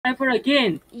ever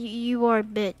again. You are a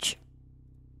bitch.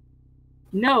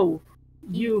 No,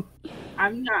 You.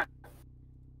 I'm not.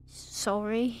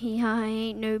 Sorry, yeah, I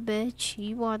ain't no bitch.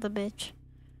 You are the bitch.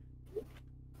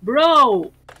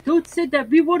 Bro, don't say that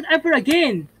we won't ever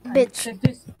again. Bitch.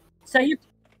 Just say it.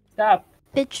 Stop.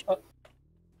 Bitch. Uh,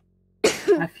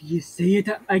 if you say it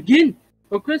again,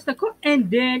 across the code, and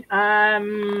then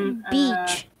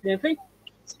Beach. I think,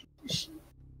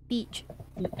 Beach.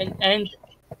 and wait,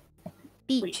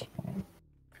 Beach.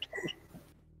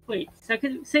 wait,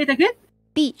 second, say it again.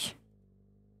 Beach.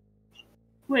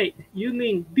 Wait, you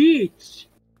mean beach?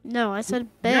 No, I said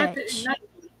Not, bitch. not,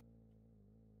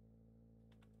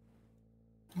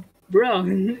 bro.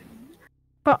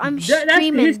 Bro, I'm That's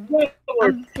his streaming.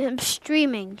 word. I'm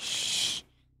streaming. Shh.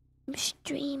 I'm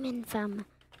streaming, fam.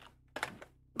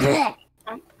 I'm,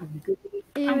 I'm, I'm good,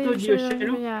 you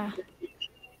know. Yeah.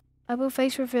 I will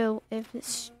face reveal if this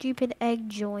stupid egg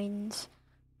joins.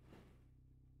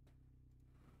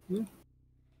 Hmm?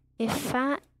 If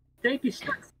that.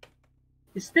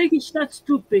 Steak is not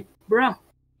stupid, bro.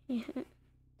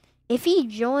 If he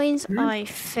joins, Hmm? I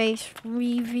face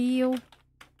reveal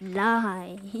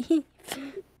lie.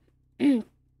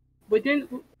 Within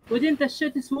the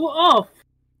shit is off.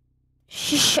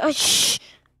 Shh, shh,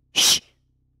 shh.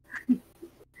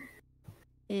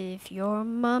 If your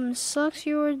mom sucks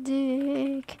your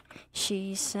dick,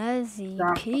 she says the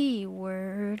Stop. P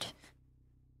word.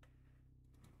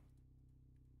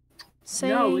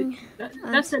 No, Saying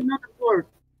that's another word.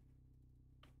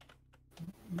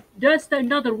 Just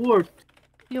another word.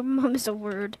 your mom is a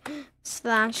word.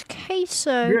 Slash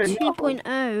queso Bro, no.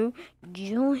 2.0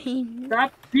 join.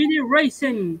 Stop being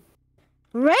racing.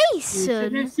 You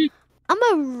shouldn't Raisin? see. I'm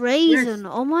a raisin.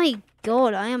 Yes. Oh my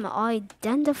god, I am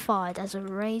identified as a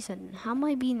raisin. How am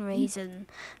I being raisin?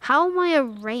 How am I a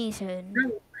raisin?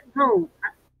 No,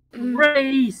 no.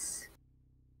 Race.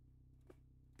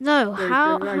 No, Wait,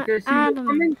 I can see you Adam,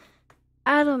 coming.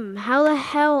 Adam, how the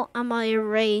hell am I a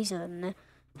raisin?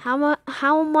 How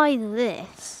am I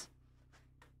this?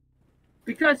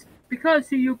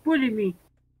 Because you bully me.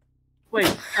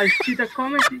 Wait, I see the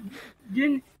comment.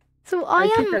 Didn't So I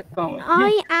see the comment? Yeah.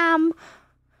 I am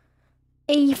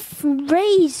a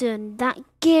raisin that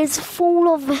gets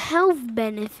full of health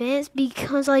benefits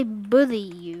because I bully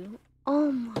you.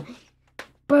 Oh my,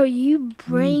 bro, you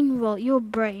brain rot. You're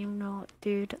brain rot,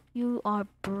 dude. You are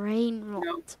brain rot.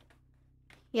 No,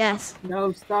 Yes,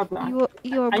 no, stop.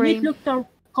 you're I need to brain. look the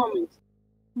comments.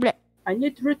 Bleh, I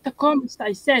need to read the comments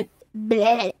I said.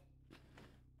 bleh,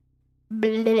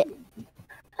 bleh,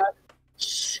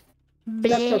 Shh. Stop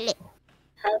bleh,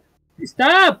 talking.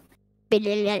 Stop.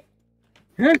 bleh,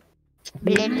 Huh?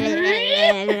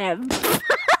 bleh.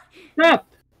 Stop.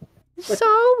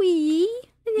 Sorry,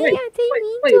 Wait, I didn't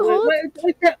mean wait, to wait, hold.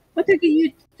 wait. What did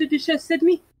you just said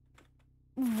me?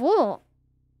 What?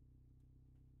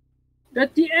 The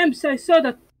DMs, I saw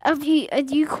that.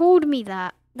 You called me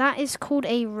that? That is called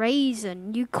a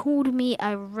raisin. You called me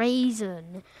a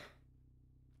raisin.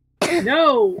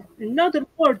 No, another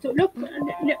word. Look,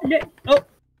 oh,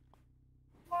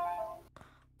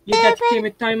 you got game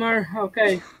a timer.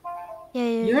 Okay,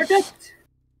 you heard Yes. that?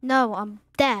 No, I'm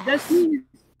That's deaf. me.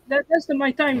 That's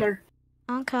my timer.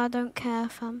 Okay, I don't care,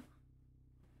 fam.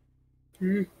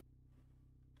 Hmm.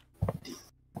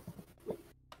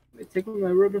 Wait, take my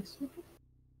Roblox.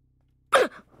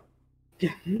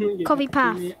 Copy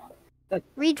path. That,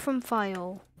 Read from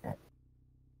file.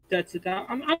 that's it.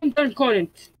 I'm done calling.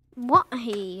 What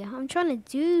he? I'm trying to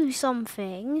do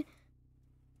something.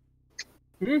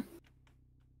 Hmm?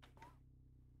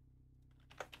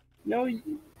 No,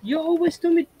 you always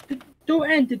tell me to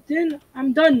end it. Then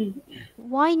I'm done.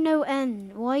 Why no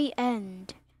end? Why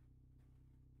end?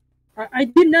 I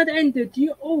did not end it.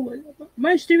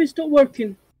 My stream is not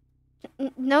working.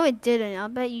 No, it didn't. I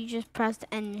bet you just pressed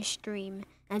end stream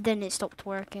and then it stopped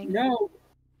working. No,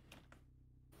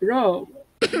 bro.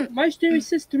 My stream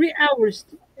says 3 hours,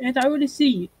 and I already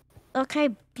see it. Okay,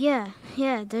 yeah.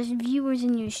 There's viewers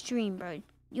in your stream, bro.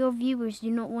 Your viewers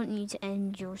do not want you to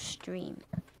end your stream.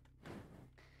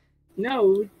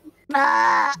 No,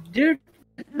 they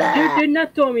did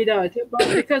not tell me that,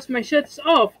 but because my shit's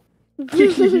off.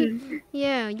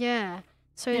 Yeah.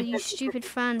 So you stupid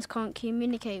fans can't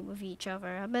communicate with each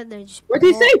other. I bet they're just What do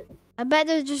you say? I bet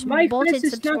they're just My botted face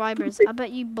is not subscribers. stupid, I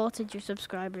bet you botted your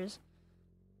subscribers.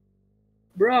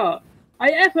 bro. I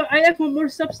have more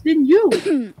subs than you.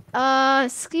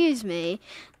 Excuse me.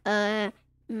 Uh,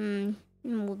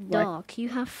 What? Doc, you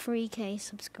have 3K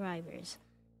subscribers.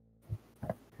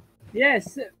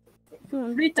 Yes,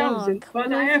 3,000, Doc, but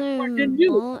what I if have more they're than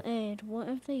you. botted? What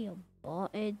if they are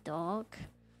botted, Doc?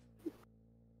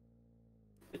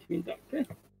 mean that. Okay?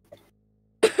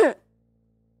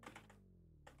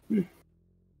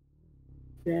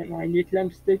 Then I need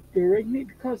Lampstick to rate me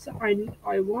because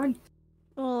I want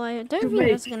Well, I to don't think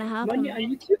that's make gonna money on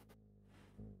happen. YouTube.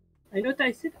 I know that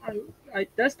I said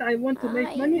I want to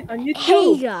make money on Hey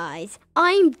YouTube. guys,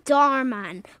 I'm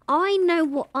Darman. I know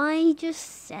what I just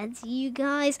said to you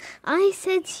guys. I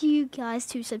said to you guys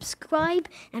to subscribe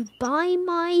and buy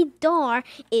my Dar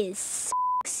is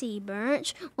sexy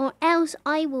merch, or else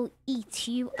I will eat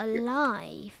you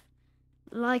alive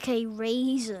like a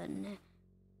raisin.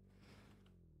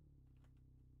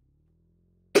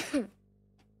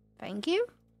 Thank you.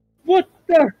 What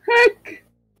the heck?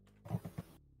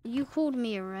 You called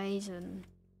me a raisin.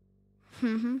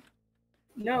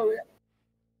 No,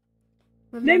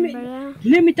 Remember that?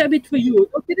 let me type it for you.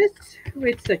 Okay, this.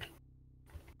 Wait a sec.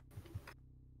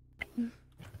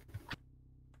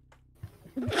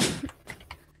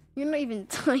 You're not even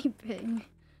typing.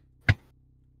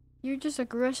 You're just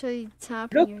aggressively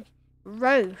tapping Look, your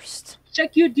roast.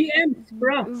 check your DMs,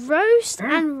 bro. Roast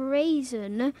Huh? and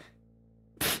raisin.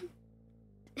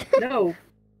 No,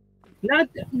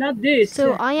 not this.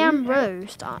 So I am Hmm?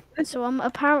 roast. So I'm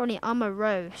a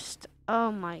roast.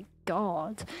 Oh my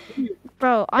god.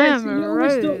 Bro, I Yes, am a you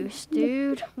always do. roast,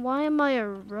 dude. Why am I a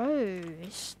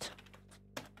roast?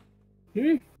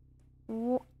 Hmm?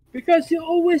 Wh- Because you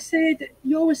always say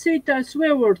that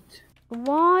swear word.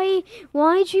 Why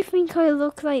do you think I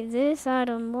look like this,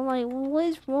 Adam? Well, like, what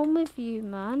is wrong with you,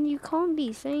 man? You can't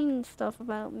be saying stuff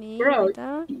about me Bro, like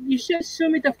that. you just show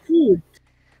me the food.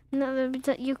 No,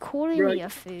 but you're calling Bro, me a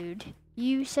food.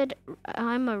 You said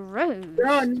I'm a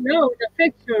bro, roast. no, the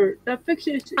picture. The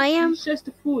picture I am is just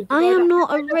the food. I Bro, am the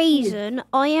not a kind of food. raisin.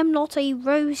 I am not a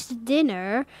roast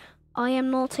dinner. I am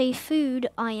not a food.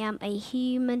 I am a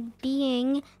human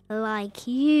being like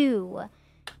you.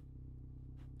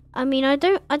 I mean, I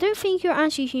don't think you're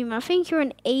actually human. I think you're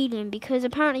an alien because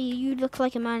apparently you look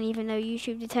like a man even though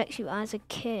YouTube detects you as a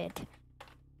kid.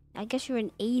 I guess you're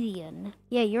an alien.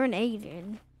 Yeah, you're an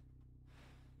alien.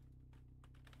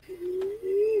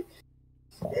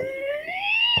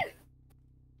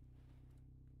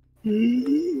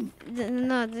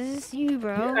 No, this is you,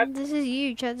 bro. This is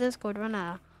you. Chat Discord right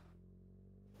now.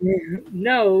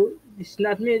 No, it's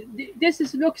not me. This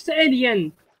is looks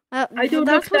alien. I Well, don't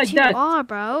look that's what like you that. are,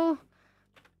 bro.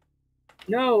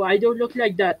 No, I don't look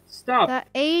like that. Stop. That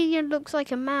alien looks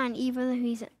like a man, even though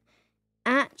he's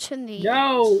actually a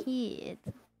No, kid.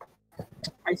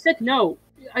 I said no.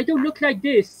 I don't look like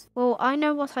this. Well, I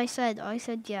know what I said. I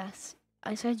said yes.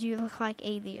 I said you look like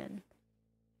alien.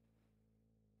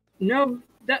 No,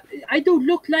 that I don't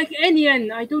look like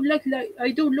alien. I don't look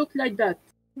like that.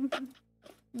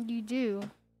 You do.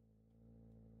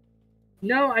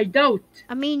 No, I don't.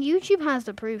 I mean, YouTube has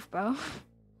the proof, bro.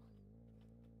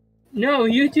 No,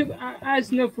 YouTube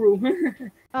has no proof.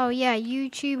 Oh yeah,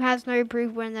 YouTube has no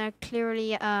proof when they're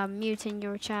clearly muting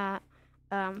your chat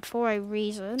for a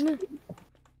reason.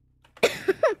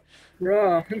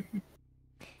 Bro.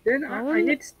 Then I I want.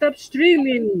 need to stop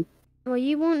streaming. Well,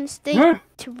 you want Steak Huh?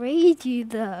 to raid you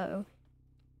though.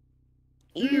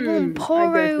 You want I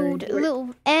guess I porridge wait.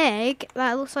 little egg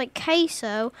that looks like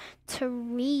queso to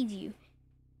read you.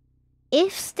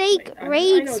 If Steak I know.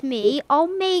 raids me, I'll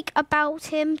make about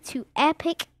him to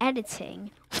epic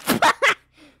editing.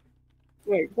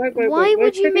 Wait. Why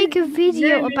would you make a Second.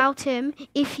 video Let me. about him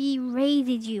if he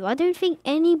raided you? I don't think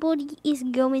anybody is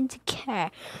going to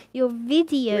care. Your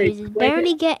videos Wait.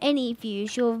 barely get any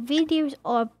views. Your videos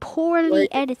are poorly Wait.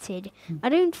 edited. I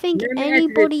don't think Let me edit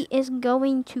anybody it. is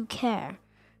going to care.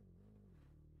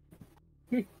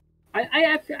 I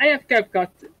have CapCut.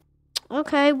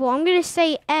 Okay, well, I'm going to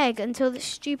say egg until the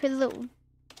stupid little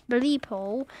bleep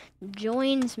hole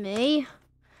joins me.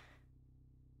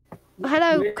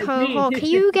 Hello, With me. Coho. Can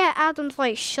you get Adam to,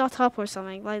 like, shut up or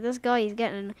something? Like, this guy is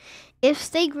getting... If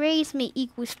Steak raised me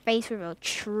equals face reveal.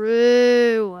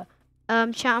 True.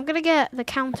 Chat, I'm going to get the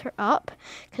counter up.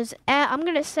 Because I'm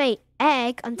going to say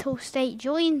egg until Steak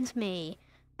joins me.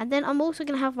 And then I'm also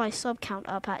going to have my sub count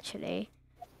up, actually.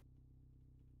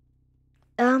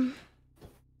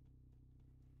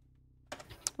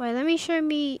 Wait, let me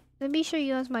show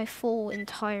you guys my full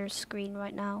entire screen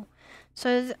right now.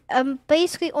 So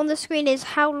basically on the screen is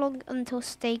how long until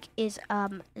Steak is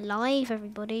live,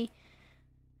 everybody.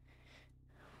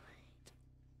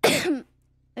 Let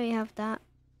me have that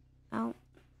out.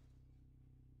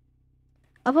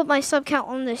 I'll put my sub count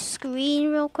on the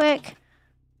screen real quick.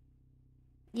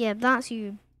 Yeah, that's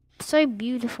you. So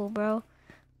beautiful, bro.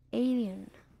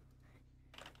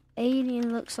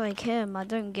 Alien looks like him. I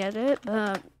don't get it,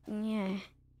 but yeah.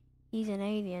 He's an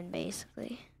alien,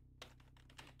 basically.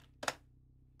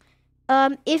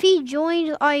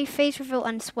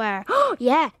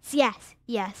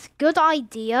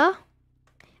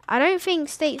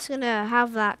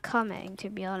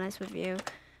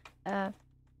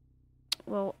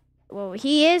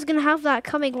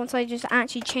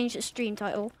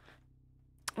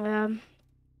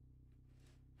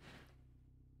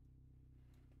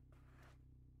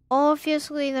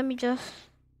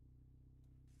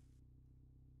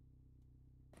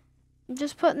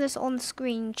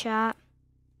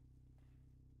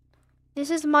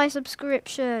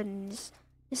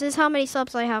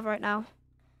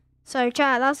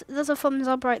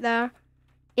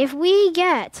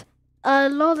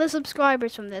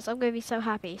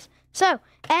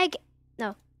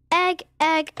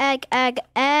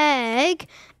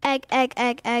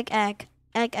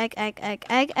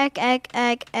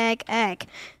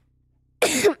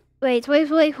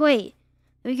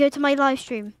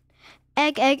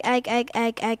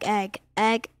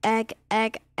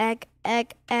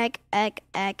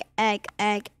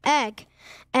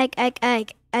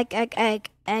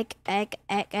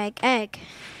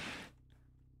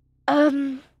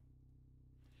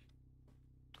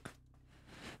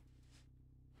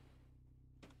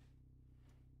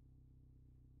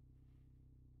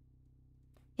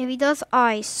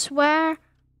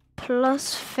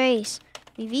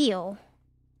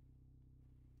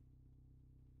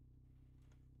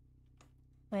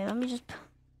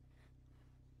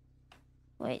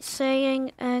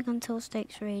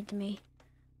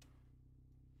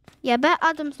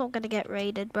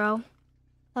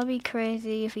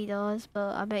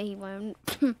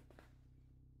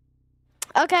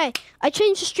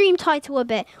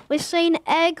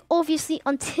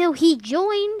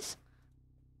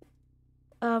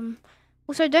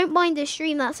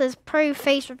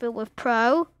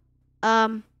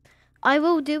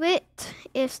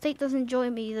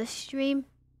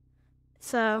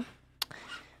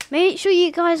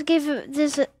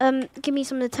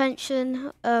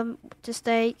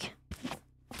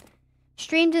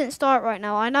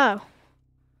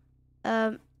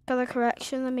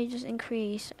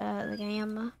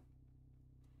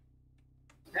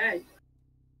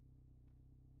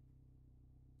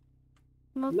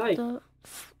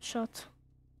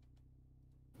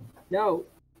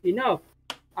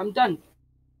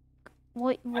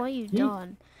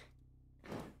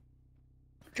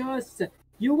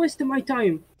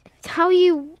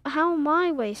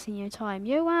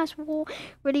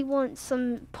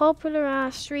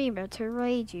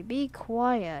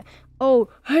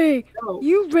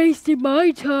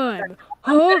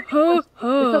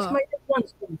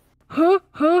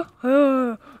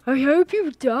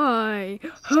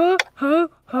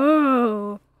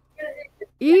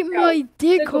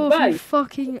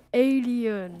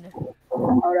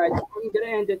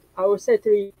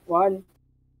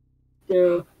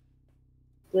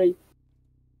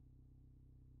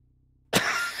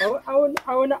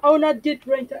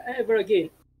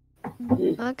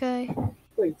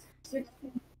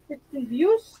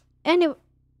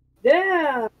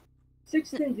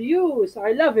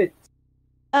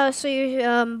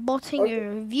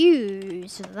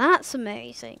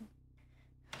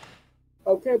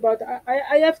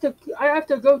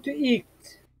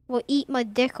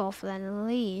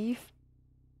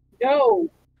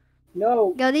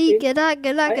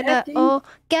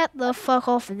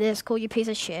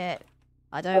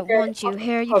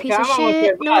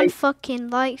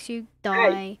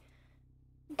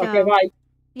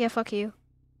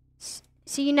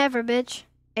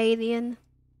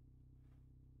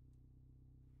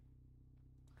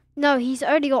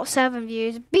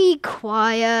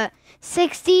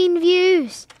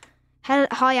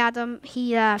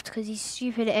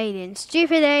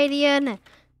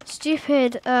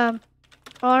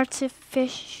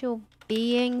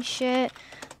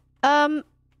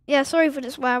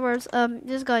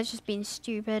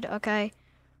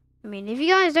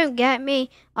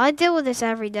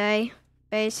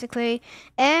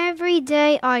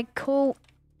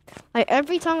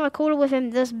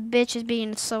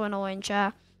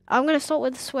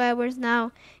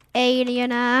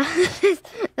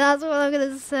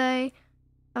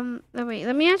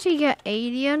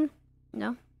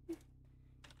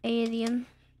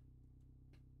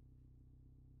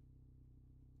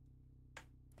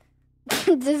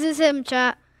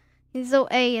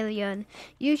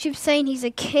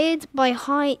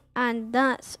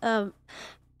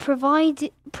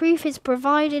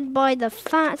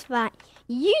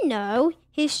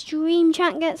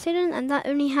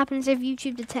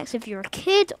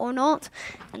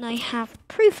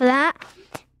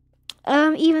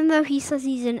 Even though he says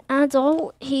he's an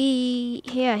adult,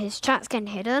 his chat's getting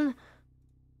hidden.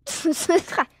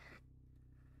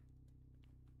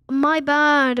 My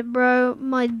bad, bro.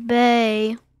 My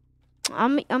bae.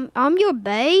 I'm your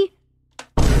bae.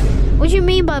 What do you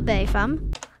mean by bae,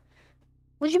 fam?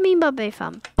 What do you mean by bae,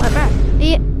 fam? Like, bro,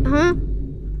 yeah, huh?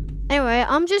 Anyway,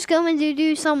 I'm just going to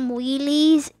do some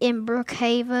wheelies in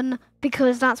Brookhaven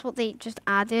because that's what they just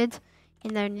added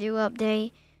in their new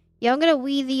update. Yeah, I'm gonna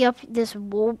wheelie up this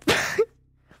wall.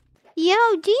 Yo,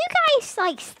 do you guys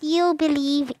like still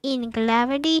believe in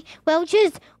gravity? Well,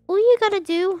 just all you gotta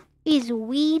do is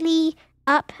wheelie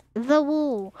up the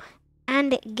wall.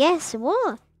 And guess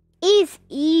what? It's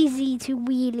easy to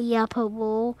wheelie up a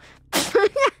wall.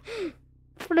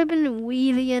 Flipping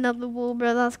wheeling up the wall,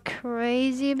 bro. That's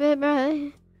crazy, bit,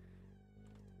 bro.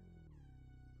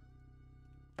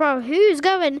 Bro, who's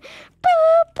going?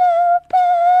 Boo, boo,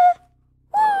 boo.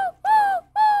 Woo, woo,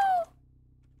 woo.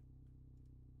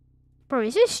 Bro,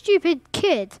 is this stupid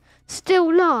kid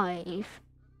still live?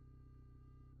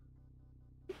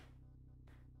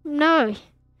 No.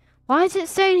 Why is it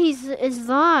saying is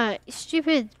that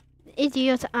stupid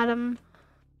idiot Adam?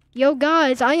 Yo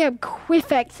guys, I am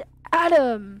Quifect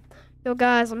Adam. Yo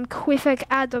guys, I'm Quifect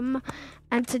Adam,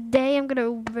 and today I'm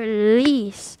gonna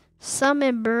release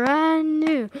something brand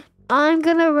new. I'm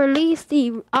gonna release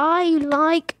the I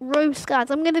Like roast, guys.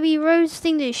 I'm gonna be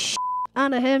roasting the shit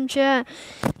out of him, chat.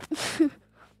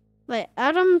 Like,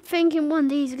 Adam thinking one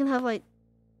day he's gonna have like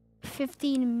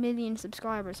 15 million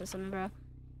subscribers or something, bro.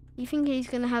 You think he's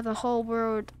gonna have the whole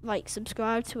world like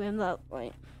subscribe to him? That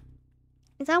like,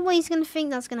 is that what he's gonna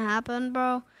think that's gonna happen,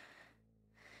 bro?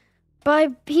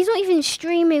 But he's not even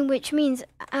streaming, which means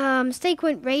Steak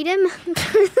won't rate him.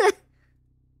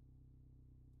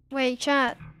 Wait,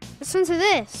 chat. Listen to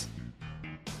this.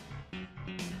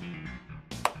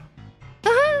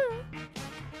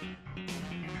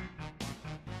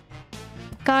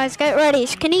 Guys, get ready.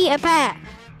 Can eat a bat.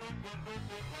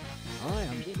 Hi,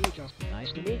 I'm Jimmy. Just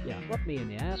nice to meet ya. Fuck me in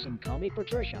the ass and call me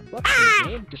Patricia. Fuck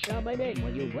me name to shout my name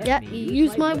when you let Yep, me you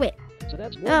use my whip. So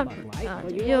that's one button, right?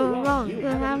 Well, You're wrong. You You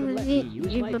haven't haven't let me use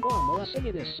my you phone while I sing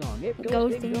you this song. It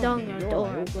goes ding dong, your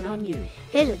door open on you.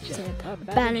 Hit a tip,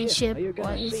 balance ship,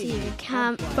 while you see a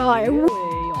campfire.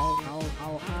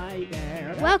 Hi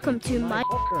there. Welcome to my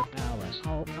poker palace.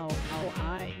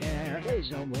 Hi there. Please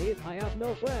don't leave. I have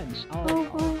no friends.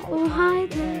 Oh, hi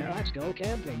there. Let's go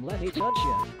camping. Let me touch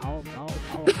you.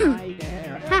 Hi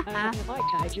there.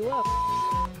 I tied you up.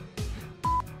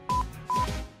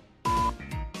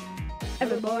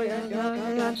 Everybody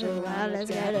let's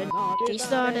get it party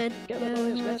started.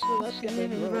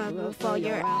 Living rubber for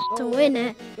your ass to win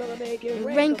it.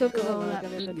 Rain could go up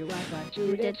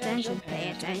to the tension.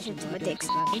 Pay attention to my dick's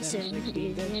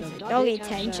don't get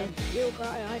attention. You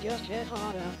cry, I just hit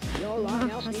harder. You're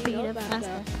wrong, I'll speed up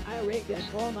faster. I rig this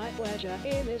for my pleasure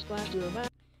in this classroom.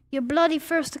 Your bloody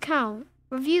first account.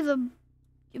 Review the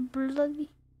your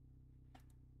bloody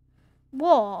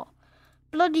what?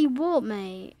 Bloody what,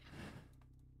 mate?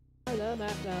 I'm gonna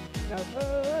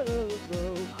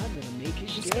make you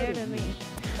scared of me.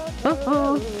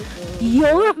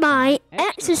 You're my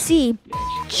ecstasy,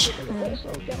 bitch.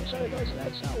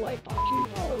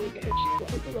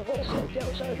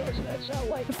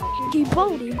 You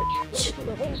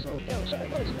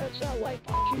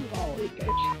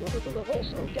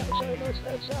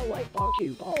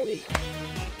body.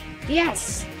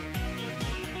 Yes.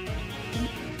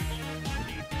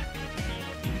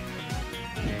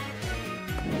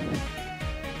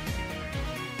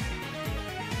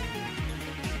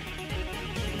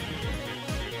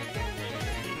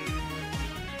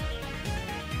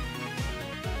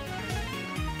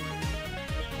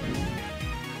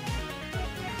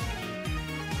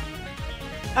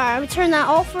 Alright, let me turn that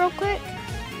off real quick.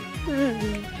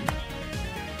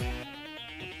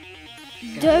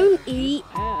 Don't eat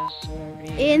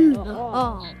in the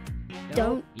hall.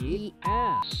 Don't eat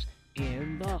ass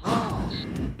in the halls.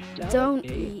 Don't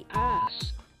eat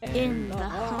in the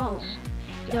hall.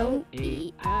 Don't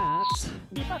eat ass.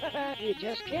 You're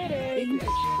just kidding.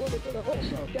 Put it to the whole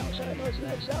so downside notes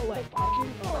that sound like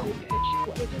fucking holy bitch.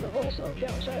 Put it to the whole so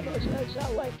downside notes that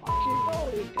sound like fucking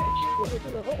holy bitch. Put it to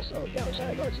the whole so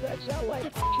downside notes that sound like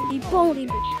fucking holy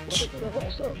bitch. Put it to the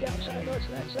whole so downside notes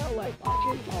that sound like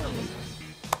fucking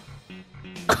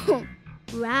holy.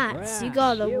 Rats, you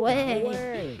got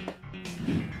away.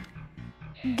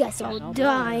 Guess I'll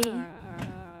die.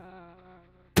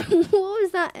 What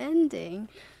was that ending?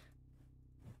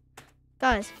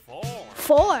 Guys.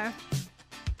 Four.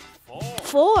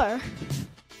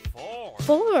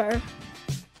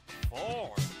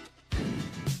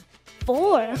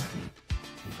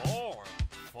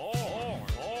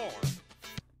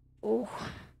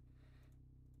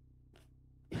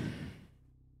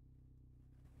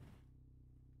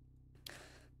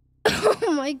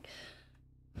 my.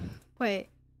 Wait.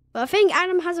 But I think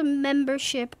Adam has a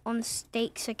membership on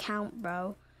Steak's account,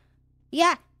 bro.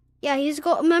 Yeah, he's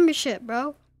got a membership,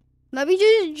 bro. Let me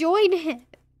just join him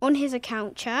on his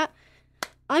account, chat.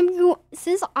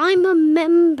 Since I'm a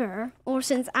member, or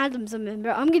since Adam's a member,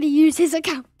 I'm gonna use his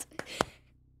account.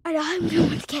 And I'm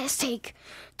going to get Steak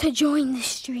to join the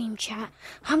stream, chat.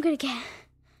 I'm gonna get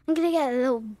a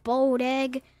little bold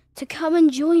egg to come and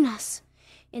join us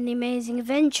in the amazing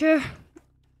adventure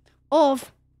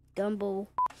of Gumball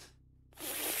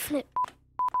Flip.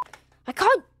 I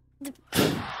can't.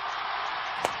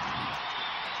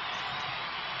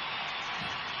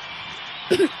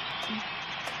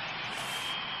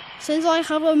 Since I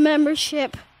have a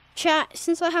membership, chat.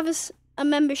 Since I have a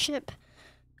membership,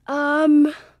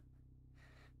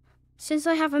 since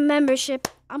I have a membership,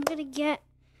 I'm gonna get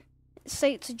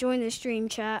Steak to join the stream,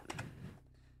 chat.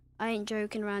 I ain't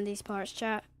joking around these parts,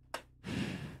 chat.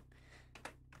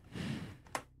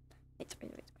 Wait.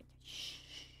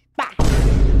 Bah.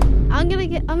 I'm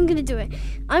gonna do it.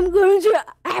 I'm going to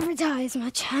advertise my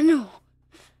channel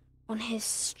on his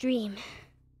stream,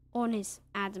 on his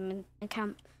Adam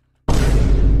account.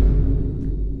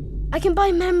 I can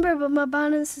buy member, but my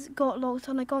balance got locked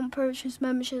and I can't purchase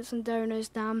memberships and donors.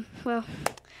 Damn. Well,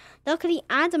 luckily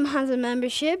Adam has a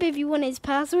membership. If you want his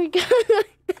password.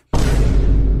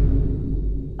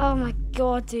 Oh my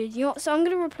god, dude. You know, so I'm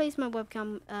gonna replace my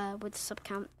webcam with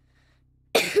subcam.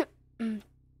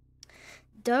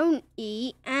 Don't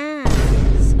eat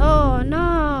ass. Oh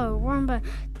no, wrong button.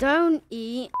 Don't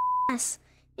eat ass.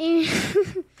 Okay,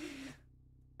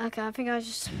 I think I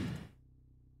just.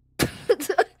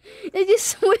 They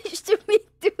just switched to me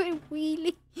doing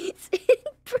wheelies in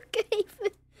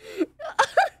Brookhaven.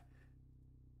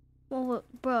 Well,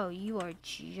 bro, you are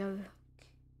joking.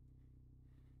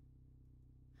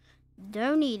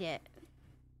 Don't eat it.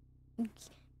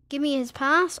 Give me his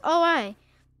pass. Alright.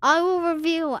 I will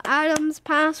reveal Adam's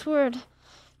password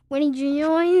when he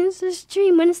joins the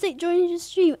stream. When Steak joins the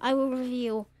stream, I will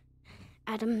reveal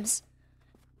Adam's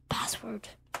password.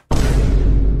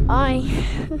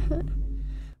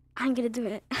 I'm gonna do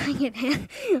it. I'm gonna do it.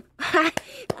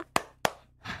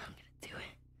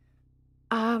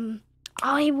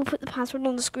 I will put the password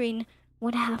on the screen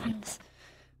when it happens.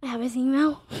 I have his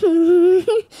email.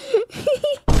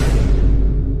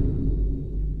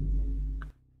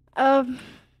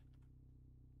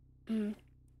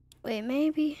 Wait,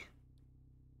 maybe.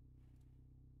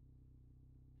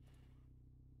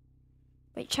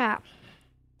 Wait, chat.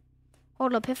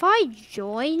 Hold up. If I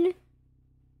join,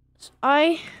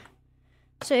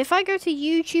 so if I go to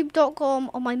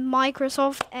youtube.com on my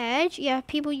Microsoft Edge, yeah,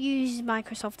 people use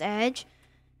Microsoft Edge.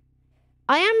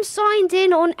 I am signed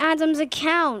in on Adam's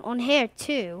account on here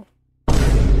too.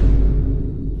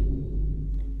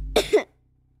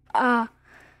 I'm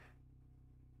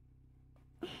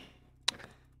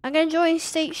gonna join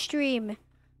Steak stream.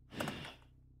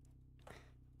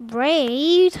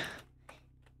 Raid.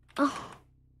 Oh.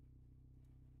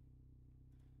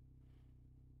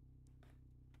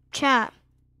 Chat.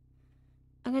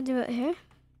 I'm gonna do it here.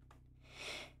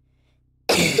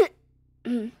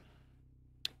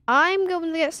 I'm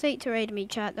going to get Steak to raid me,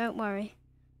 chat. Don't worry.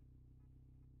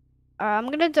 Alright,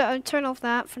 I'm gonna turn off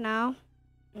that for now.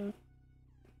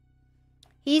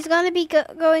 He's gonna be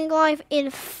going live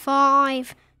in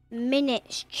 5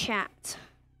 minutes, chat.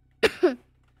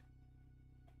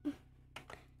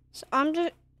 So I'm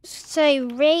just say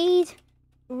raid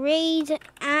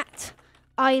at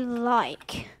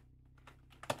ilike.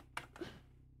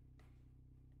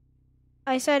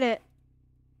 I said it.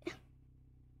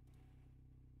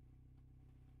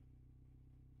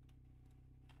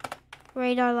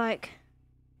 Raid ilike.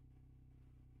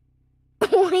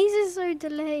 Why is it so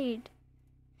delayed?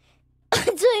 I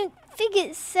don't think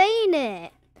it's saying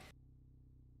it.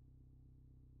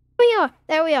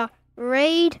 There we are.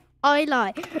 Raid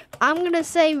ilike. I'm gonna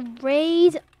say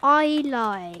raid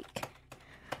ilike.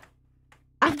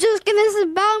 I'm just gonna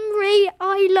spam raid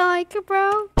ilike,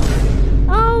 bro.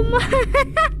 Oh my.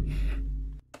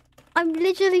 I'm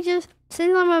literally just,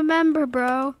 since I'm a member,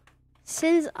 bro.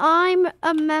 Since I'm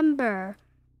a member.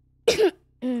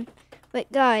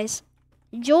 Wait, guys.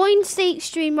 Join Steak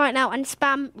stream right now and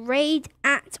spam raid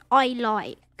at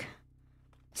ilike.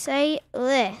 Say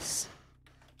this.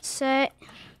 Say.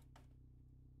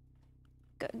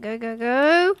 Go.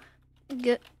 Go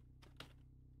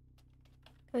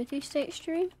to Steak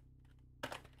stream.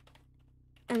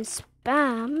 And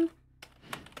spam.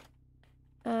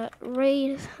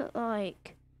 Raid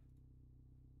like.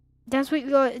 That's what you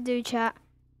gotta do, chat.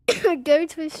 Go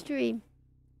to a stream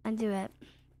and do it.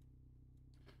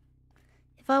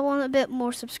 If I want a bit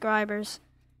more subscribers,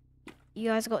 you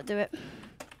guys gotta do it.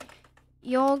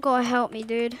 Y'all gotta help me,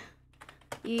 dude.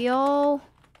 Y'all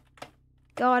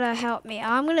gotta help me.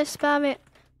 I'm gonna spam it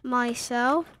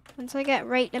myself once I get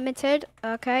rate limited.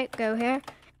 Okay, go here.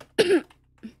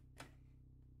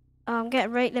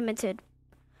 Get rate limited.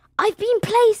 I've been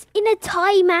placed in a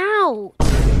timeout.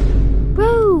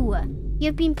 Bro,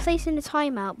 you've been placed in a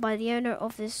timeout by the owner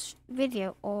of this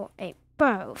video or a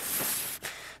bro.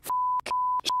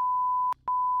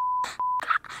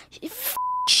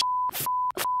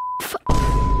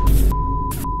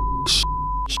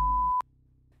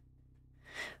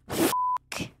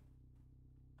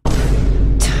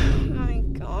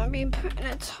 I've been put in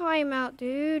a timeout,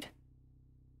 dude.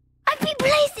 I've been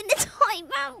placed in a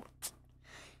timeout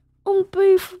on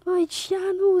both of my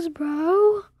channels,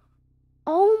 bro.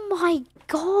 Oh my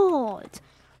god.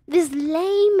 This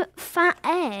lame fat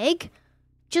egg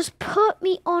just put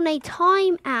me on a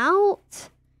timeout.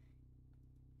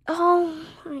 Oh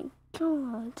my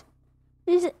god.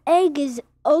 This egg is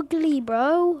ugly,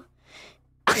 bro.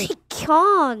 I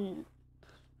can't.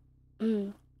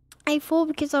 I thought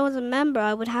because I was a member,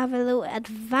 I would have a little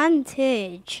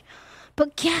advantage.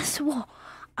 But guess what?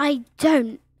 I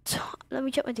don't. Let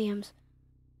me check my DMs.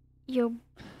 Your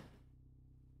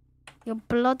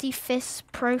bloody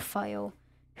fist profile.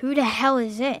 Who the hell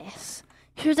is this?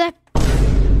 Who's that?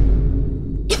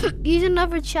 Use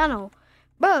another channel.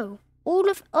 Bro, all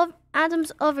of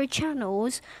Adam's other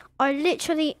channels are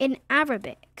literally in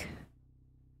Arabic.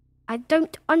 I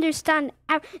don't understand.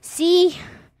 See?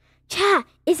 Chat,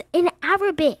 it's in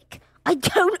Arabic. I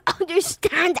don't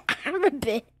understand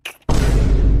Arabic.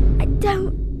 I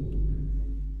don't.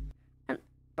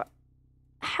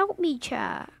 Help me,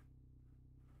 chat.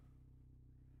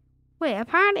 Wait,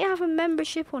 apparently I have a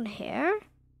membership on here.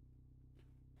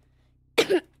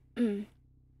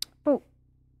 Oh,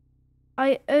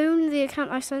 I own the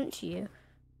account I sent you.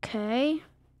 Okay.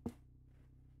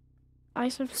 I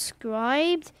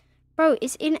subscribed. Bro,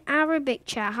 it's in Arabic,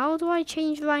 chat. How do I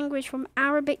change language from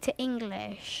Arabic to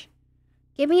English?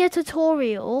 Give me a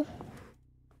tutorial.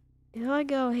 If I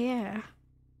go here.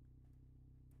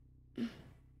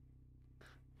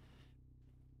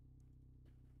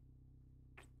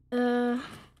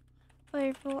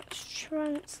 Wait, what's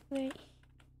translate?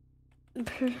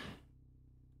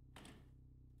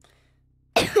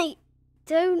 I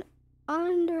don't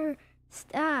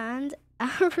understand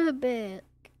Arabic.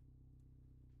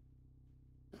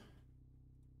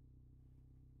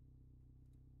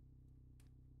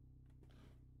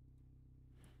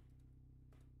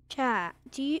 Chat,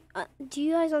 do you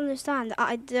guys understand that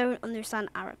I don't understand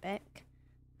Arabic?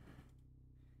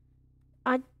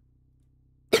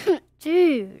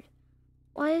 Dude,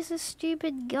 why does this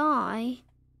stupid guy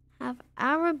have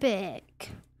Arabic?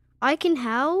 I can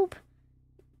help?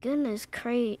 Goodness,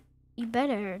 you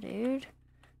better, dude.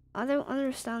 I don't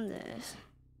understand this.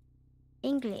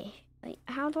 English. Like,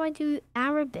 how do I do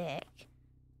Arabic?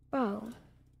 Bro,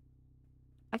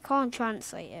 I can't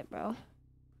translate it, bro.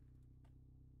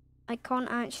 I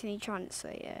can't actually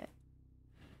translate it.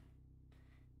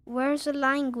 Where's the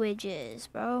languages,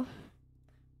 bro?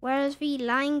 Where's the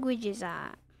languages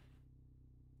at?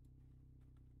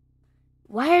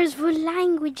 Where's the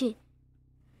languages?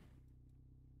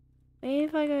 Maybe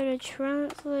if I go to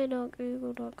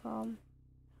translate.google.com,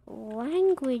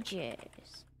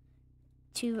 languages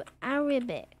to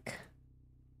Arabic.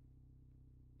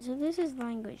 So this is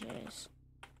languages.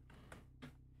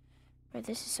 Bro,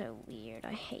 this is so weird.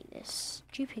 I hate this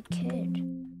stupid kid.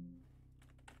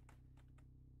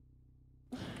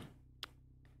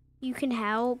 You can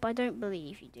help. I don't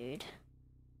believe you, dude.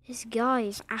 This guy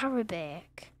is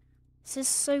Arabic. This is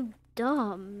so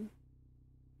dumb.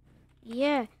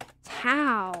 Yeah,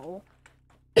 how?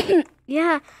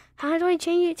 Yeah, how do I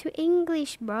change it to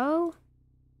English, bro?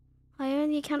 I own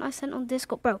the account I sent on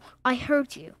Discord. Bro, I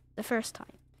heard you the first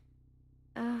time.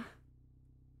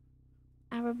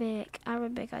 Arabic, I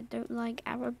don't like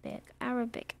Arabic.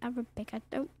 Arabic, I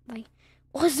don't like.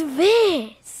 What's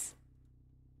this?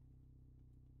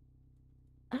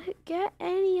 I don't get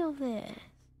any of this.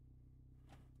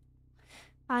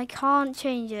 I can't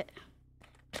change it.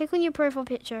 Click on your profile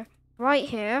picture right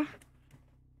here.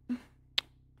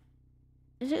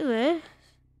 Is it this?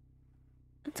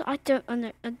 I don't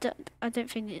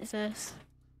think it's this.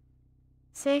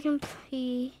 Second,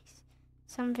 please.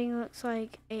 Something looks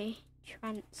like a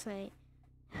translate.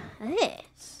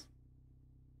 This?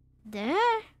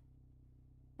 There?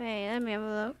 Wait, let me have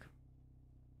a look.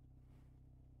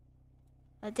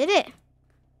 I did it.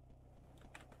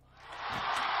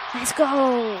 Let's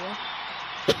go.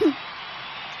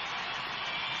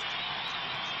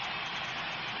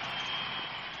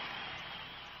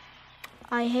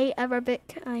 I hate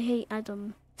Arabic. I hate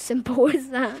Adam. Simple as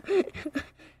that.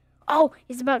 Oh,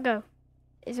 it's about to go.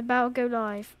 It's about to go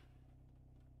live.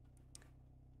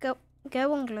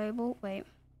 Go on global. Wait,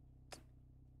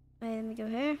 let me go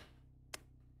here.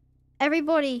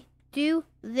 Everybody, do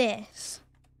this.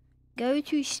 Go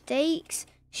to Stakes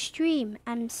stream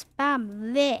and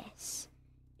spam this.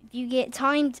 If you get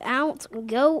timed out,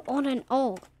 go on an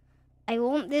alt. I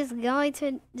want this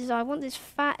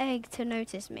fat egg to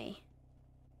notice me.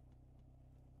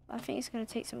 I think it's gonna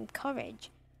take some courage.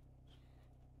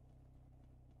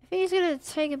 I think it's gonna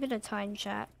take a bit of time,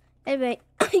 chat. Anyway,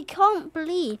 I can't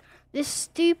believe this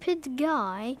stupid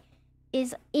guy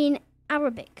is in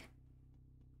Arabic.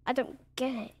 I don't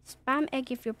get it. Spam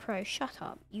egg if you're pro. Shut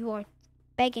up. You are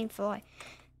begging for life.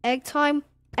 Egg time.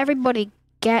 Everybody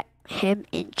get him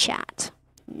in chat.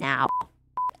 Now.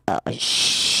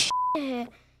 I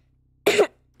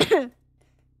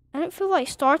don't feel like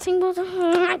starting, but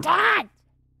oh my god!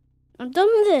 I'm done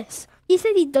with this. He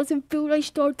said he doesn't feel like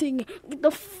starting. Get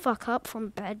the fuck up from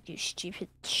bed, you stupid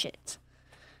shit.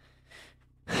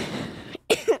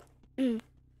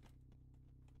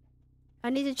 I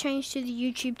need to change to the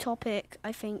YouTube topic,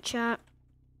 I think, chat.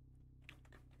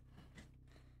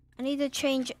 I need to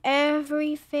change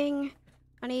everything.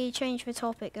 I need to change the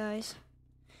topic, guys.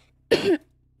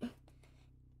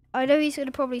 I know he's going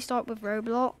to probably start with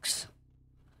Roblox.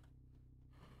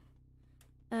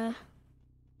 I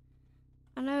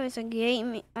know it's a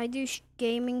game. I do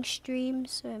gaming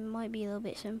streams, so it might be a little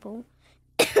bit simple.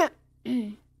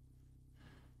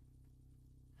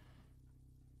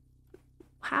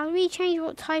 How do we change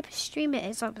what type of stream it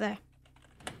is up there?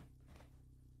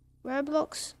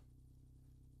 Roblox.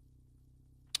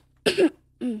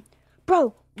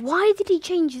 Bro, why did he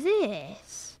change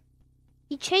this?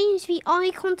 He changed the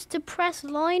icon to press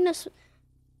Linus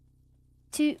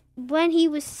to when he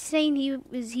was saying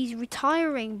he's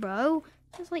retiring, bro.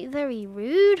 That's like very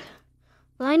rude.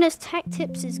 Linus Tech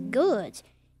Tips is good.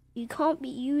 You can't be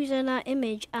using that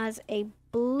image as a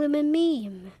blooming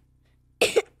meme.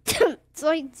 It's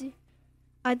like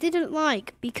I didn't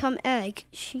like become egg.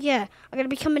 Yeah, I'm gonna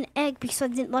become an egg because I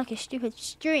didn't like a stupid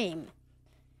stream.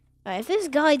 Right, if this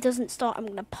guy doesn't start, I'm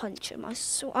gonna punch him. I'm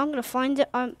gonna find it.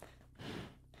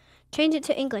 Change it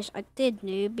to English. I did,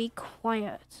 noob. Be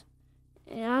quiet.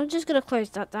 Yeah, I'm just gonna close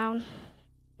that down.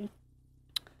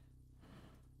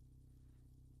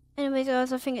 Anyways,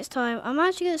 guys, I think it's time. I'm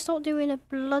actually gonna start doing a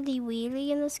bloody wheelie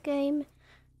in this game.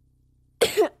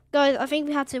 Guys, I think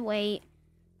we have to wait.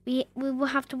 We will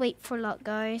have to wait for luck,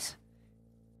 guys.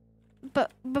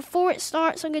 But before it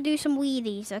starts, I'm gonna do some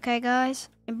wheelies, okay, guys?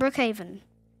 In Brookhaven.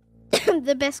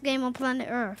 The best game on planet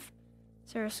Earth.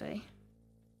 Seriously.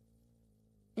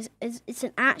 It's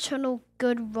an actual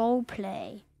good role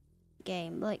play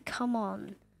game. Like, come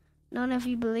on. None of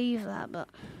you believe that, but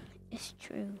it's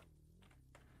true.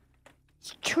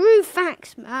 It's true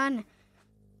facts, man.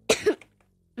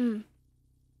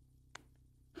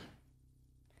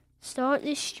 Start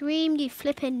the stream, you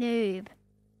flipping noob.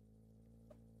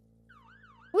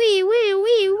 Wee woo,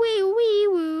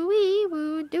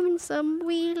 doing some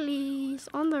wheelies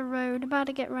on the road, about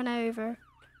to get run over.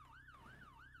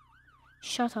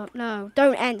 Shut up, no,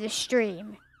 don't end the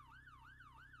stream.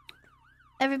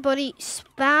 Everybody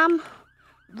spam,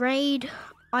 raid,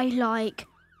 I like.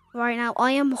 Right now,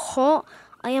 I am hot.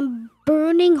 I am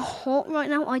burning hot right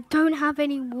now. I don't have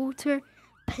any water.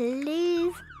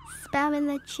 Please spam in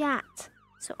the chat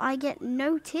so I get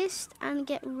noticed and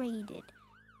get raided.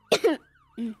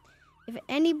 If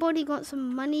anybody got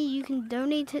some money, you can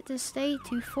donate it to Stay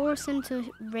to force him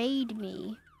to raid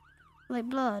me. Like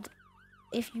blood.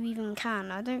 If you even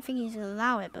can. I don't think he's gonna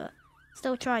allow it, but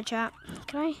still try, chat.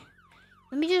 Can I?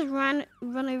 Let me just run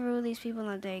over all these people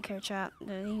in the daycare chat.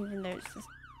 Even though it's just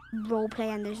roleplay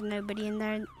and there's nobody in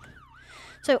there.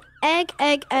 So egg.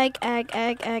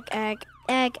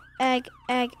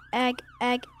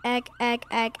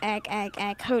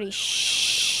 Holy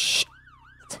shit.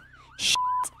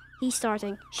 He's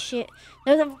starting. Shit.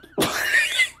 No,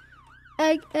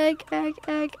 egg.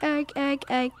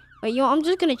 Wait, yo, I'm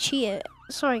just gonna cheat it.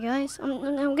 Sorry, guys. I'm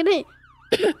gonna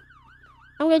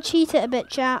I'm gonna cheat it a bit,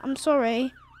 chat. I'm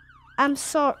sorry. I'm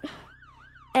sorry.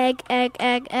 Egg. I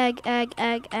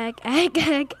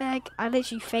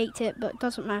literally faked it, but it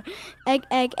doesn't matter. Egg.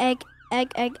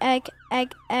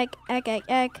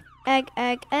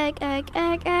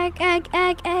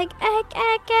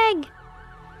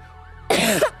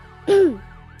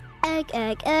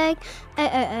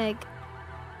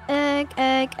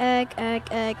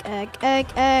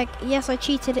 Yes, I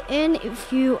cheated it in.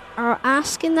 If you are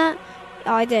asking that,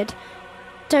 I did.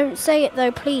 Don't say it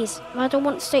though, please. I don't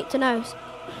want State to know.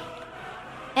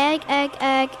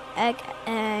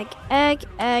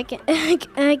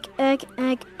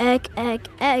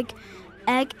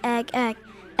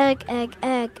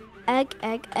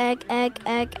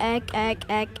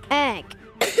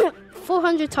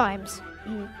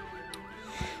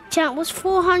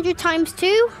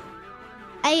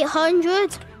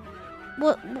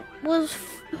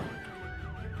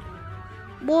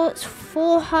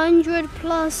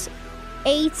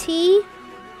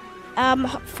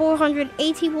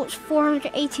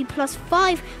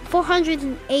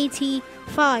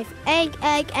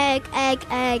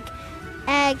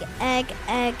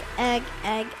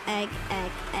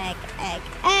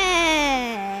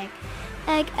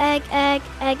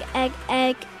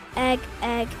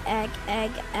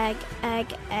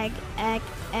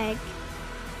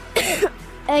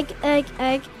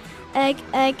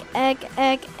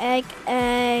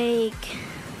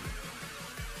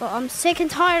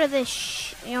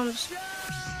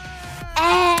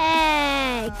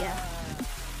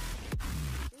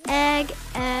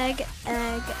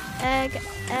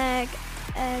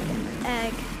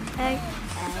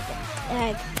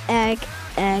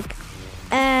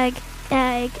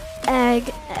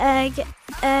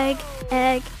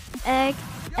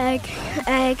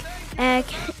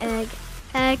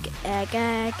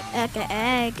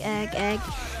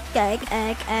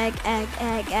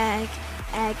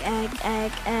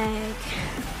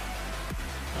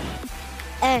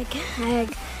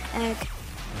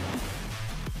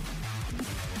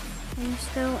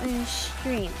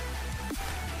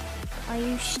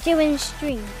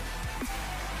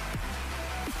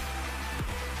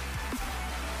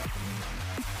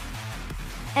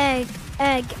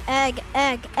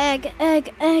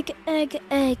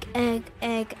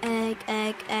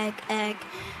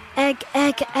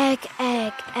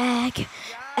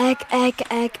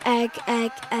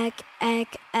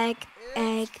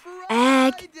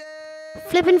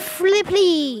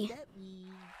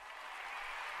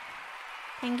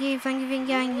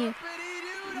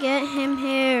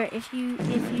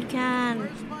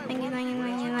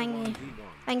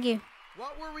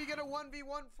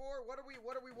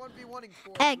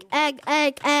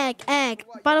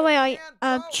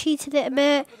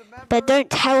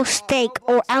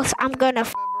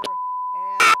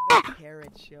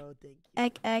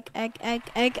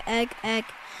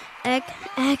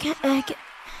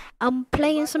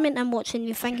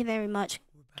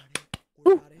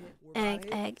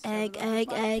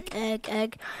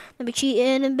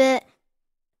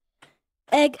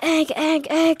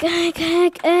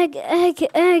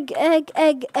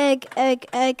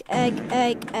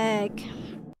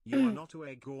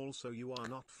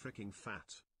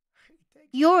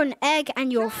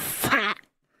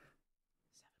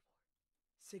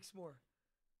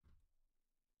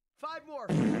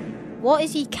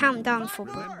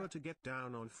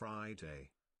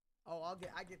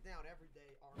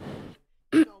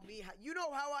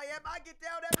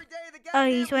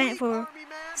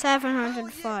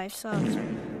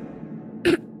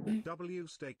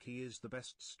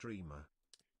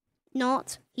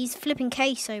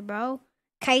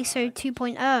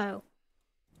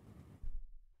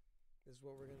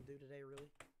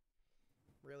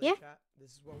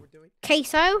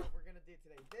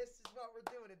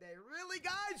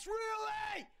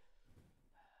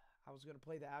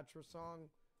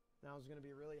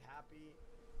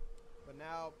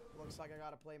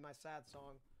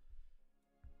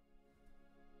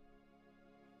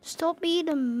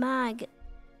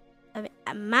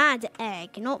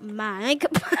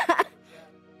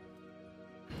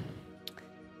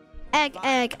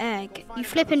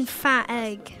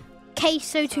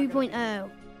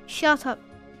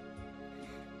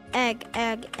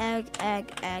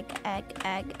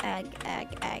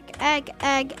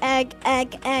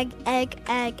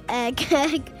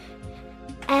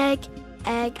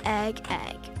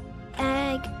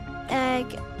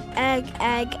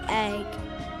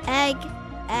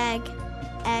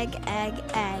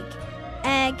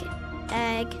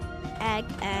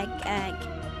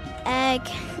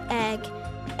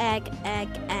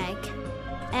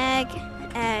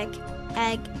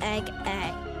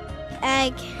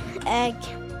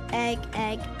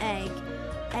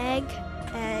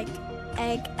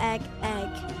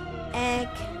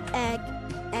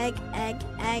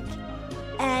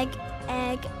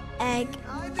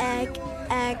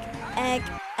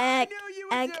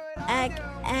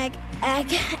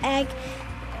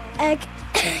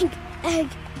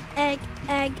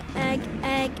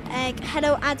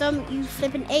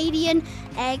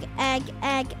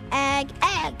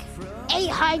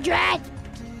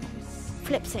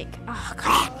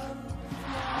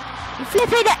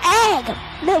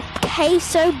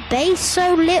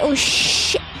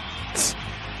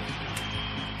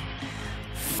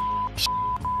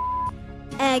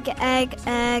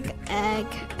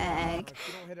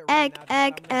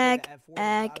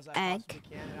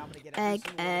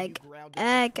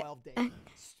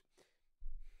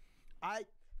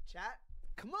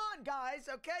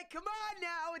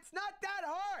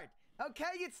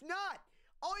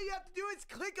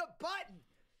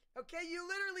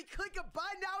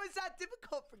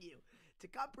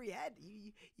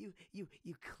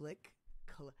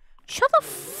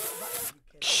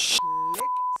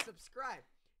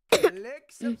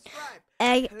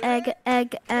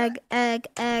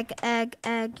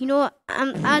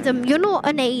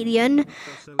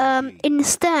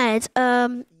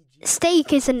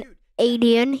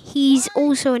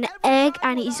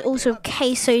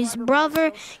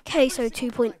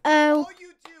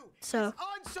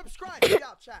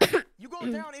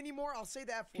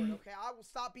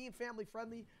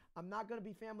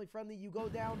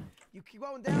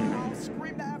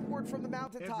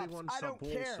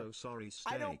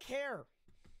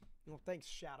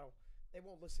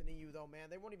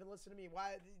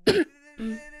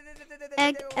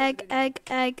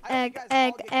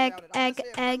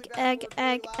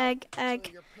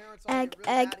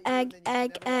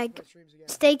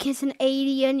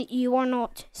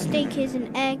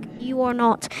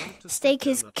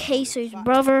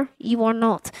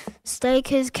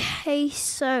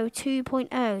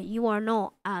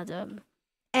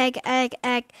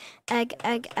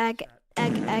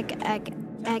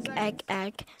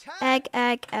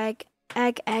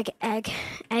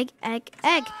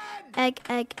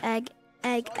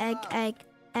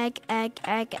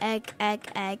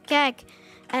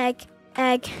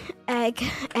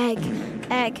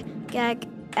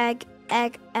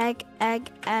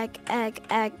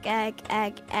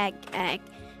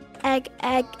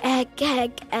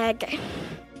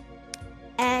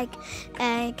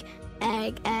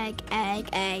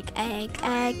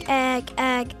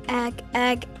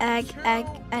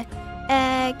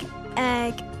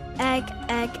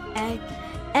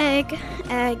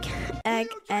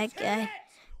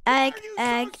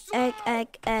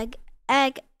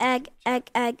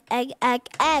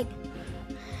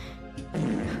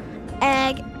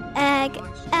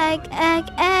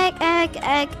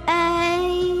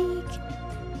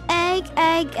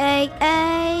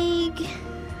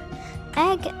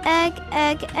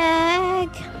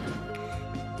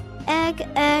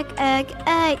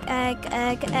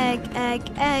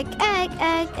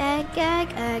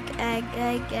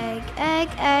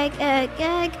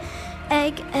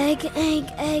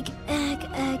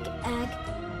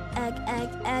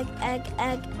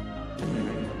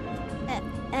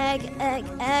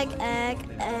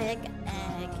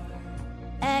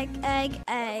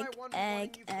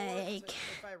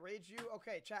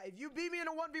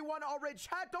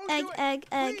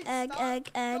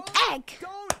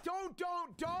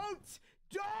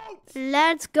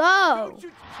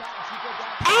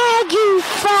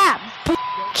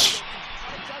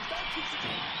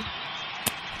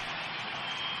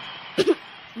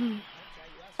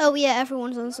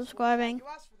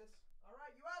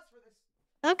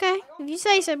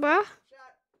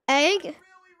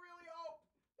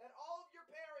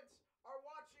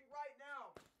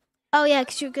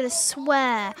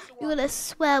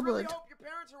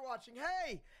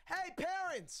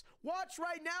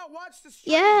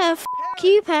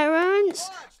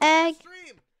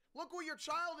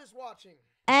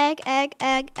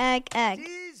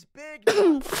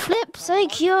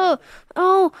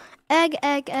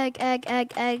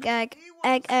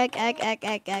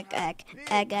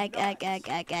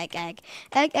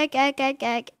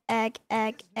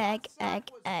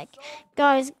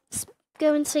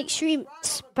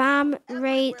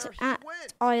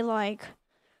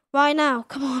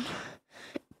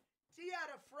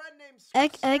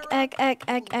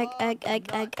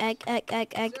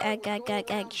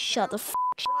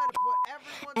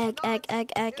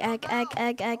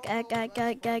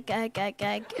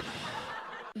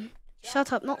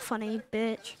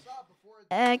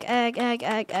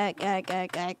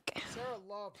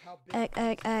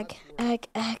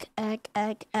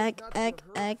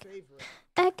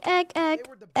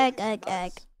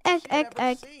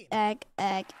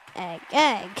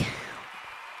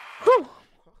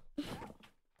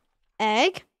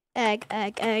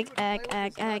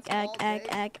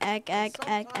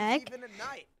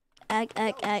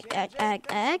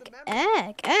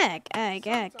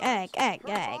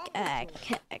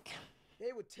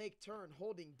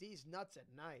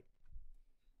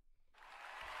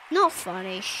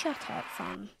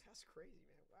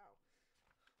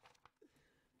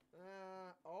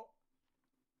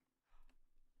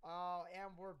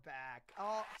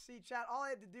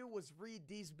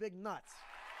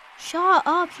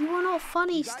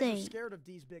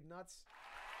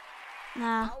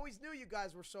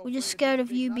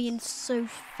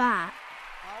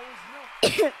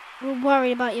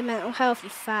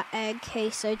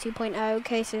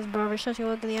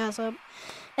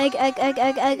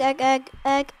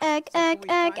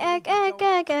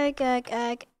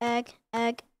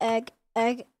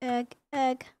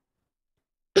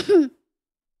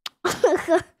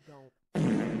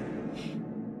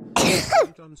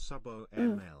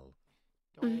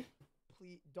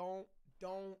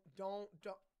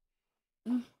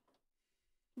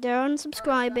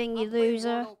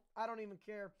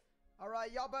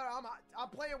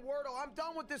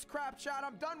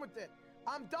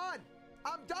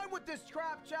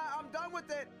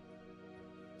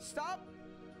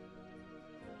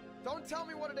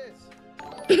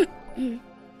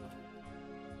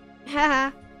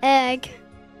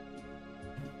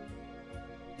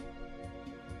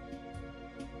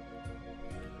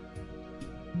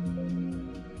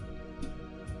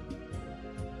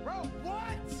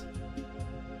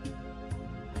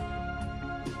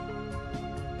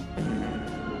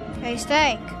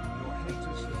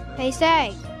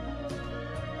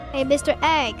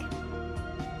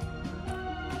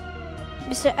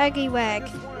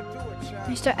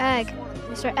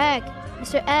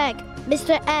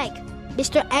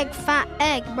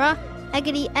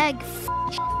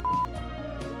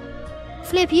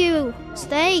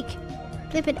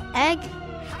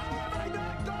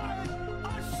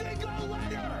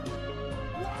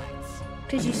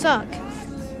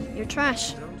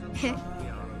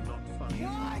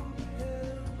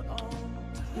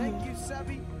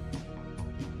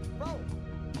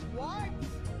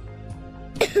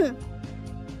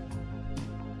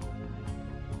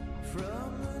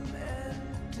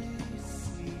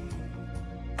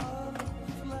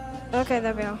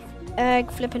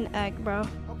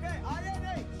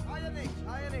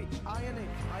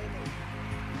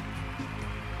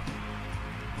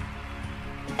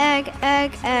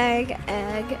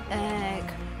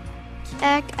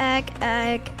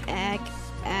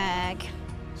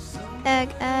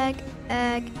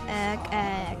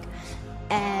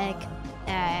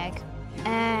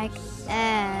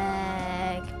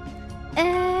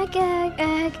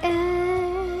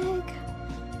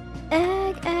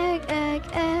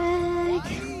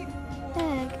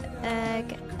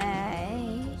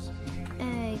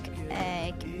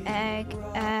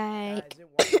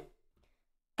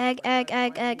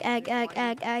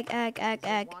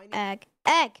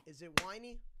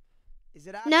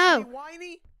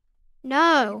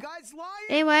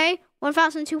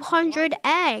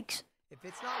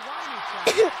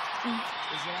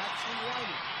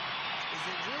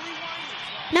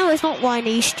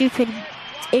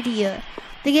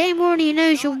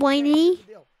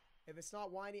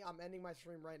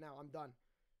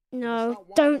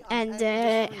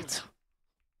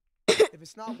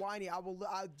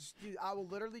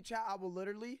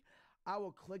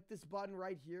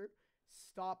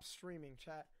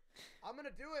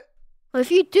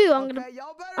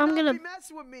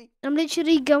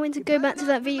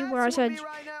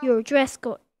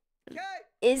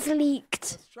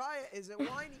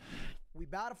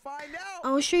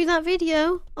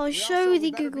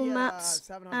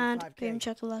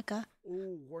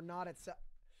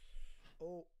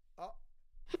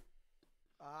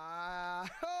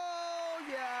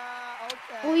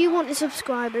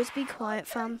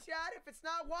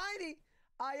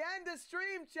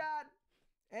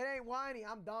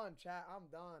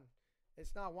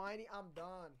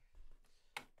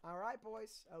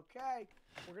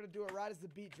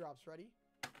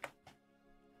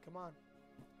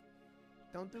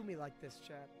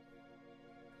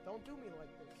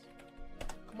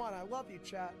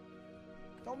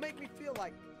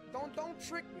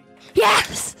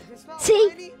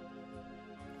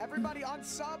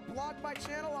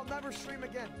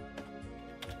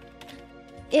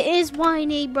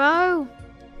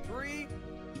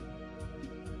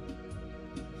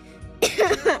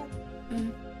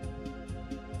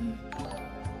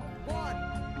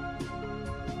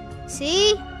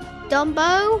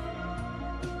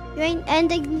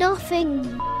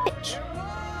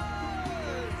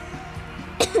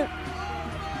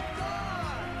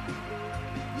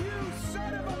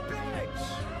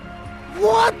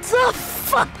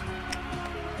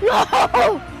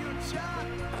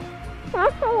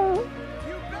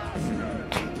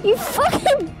 You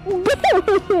fucking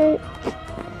bitch!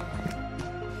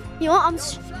 You know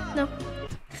what? No.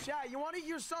 Chat, you want to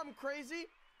hear something crazy?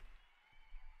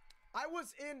 I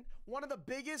was in one of the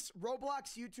biggest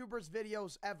Roblox YouTubers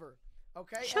videos ever.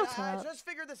 Okay? Shut I up. just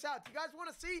figured this out. Do you guys want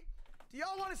to see? Do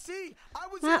y'all want to see? I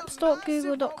was Maps.google.com.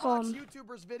 in a massive Roblox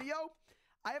YouTubers video.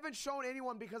 I haven't shown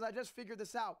anyone because I just figured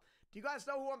this out. Do you guys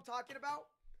know who I'm talking about?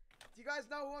 Do you guys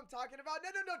know who I'm talking about?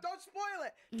 No, don't spoil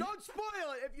it. Don't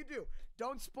spoil it if you do.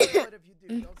 Don't spoil it if you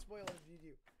do. Don't spoil it if you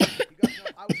do. You guys know,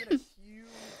 I was in a huge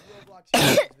Roblox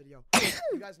YouTubers video.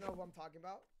 You guys know who I'm talking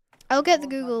about? I'll get the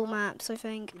Google Maps, I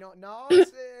think. You know, no,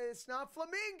 it's not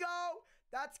Flamingo.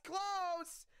 That's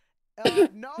close.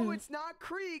 No, it's not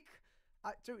Creek.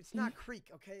 Dude, it's not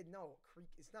Creek, okay? No, Creek.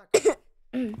 It's not Creek.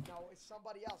 No, it's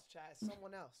somebody else, Chad. It's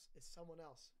someone else. It's someone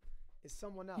else. It's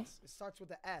someone else. It starts with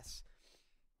an S.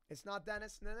 It's not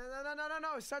Dennis. No.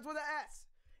 It starts with an S.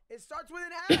 It starts with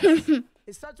an S.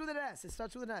 It starts with an S. It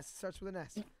starts with an S. It starts with an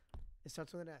S. It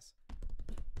starts with an S.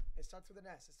 It starts with an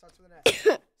S. It starts with an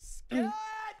S.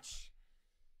 Sketch.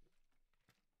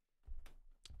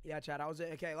 Yeah, Chad. I was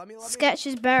okay. Let me. Sketch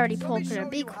is barely let me popular. show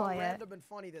Be you how quiet. random and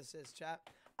funny this is, chat.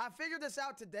 I figured this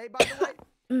out today, by the way.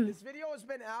 This video has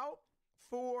been out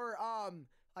for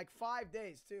like 5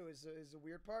 days too. Is the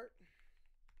weird part.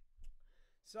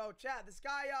 So, chat. This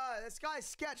guy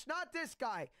Sketch. Not this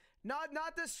guy.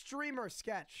 Not this streamer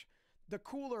Sketch. The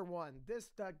cooler one. The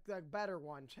better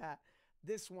one, chat.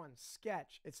 This one,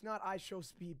 Sketch. It's not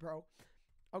iShowSpeed, bro.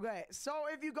 Okay, so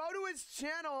if you go to his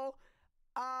channel,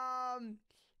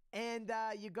 and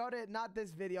you go to not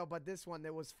this video, but this one,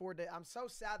 there was 4 days. I'm so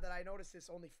sad that I noticed this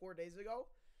only 4 days ago.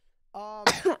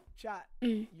 Chat,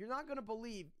 you're not gonna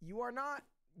believe. You are not.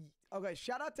 Okay,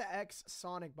 shout out to X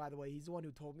Sonic, by the way. He's the one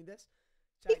who told me this.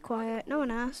 Chat, Be quiet. No one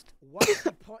asked. what he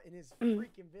put in his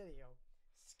freaking video?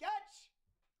 Sketch,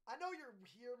 I know you're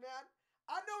here, man.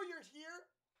 I know you're here.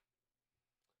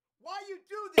 Why you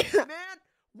do this, man?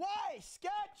 Why,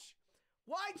 Sketch?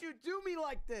 Why'd you do me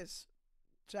like this?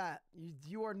 Chat,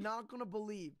 you are not gonna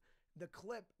believe the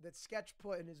clip that Sketch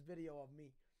put in his video of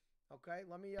me. Okay,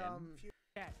 let me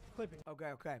clipping.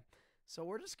 Okay. So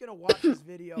we're just gonna watch this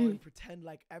video and pretend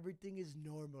like everything is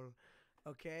normal.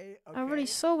 Okay. I already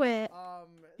saw it.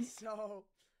 So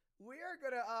we are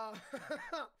gonna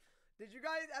did you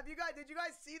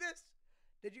guys see this?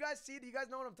 Do you guys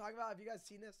know what I'm talking about? Have you guys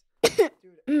seen this?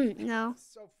 Dude, No. it's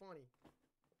so funny.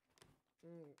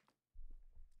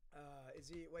 Is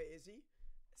he?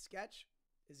 Sketch?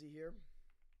 Is he here?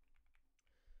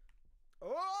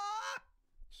 Oh!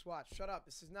 Just watch. Shut up.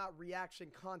 This is not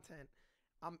reaction content.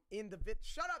 I'm in the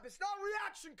Shut up. It's not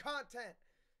reaction content.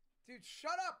 Dude,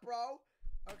 shut up, bro.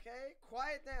 Okay?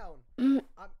 Quiet down.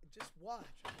 Just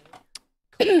watch.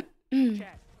 Okay?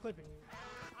 Chat, clipping.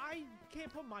 I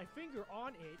can't put my finger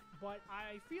on it, but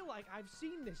I feel like I've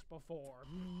seen this before.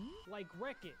 Like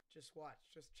Wreck-It. Just watch.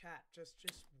 Just chat. Just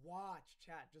watch,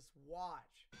 chat. Just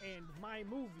watch. And my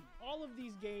movie. All of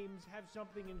these games have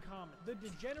something in common. The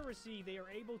degeneracy they are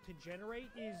able to generate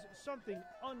is something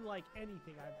unlike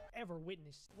anything I've ever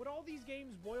witnessed. What all these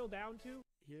games boil down to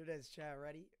Here it is, chat.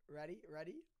 Ready?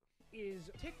 is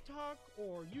TikTok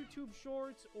or YouTube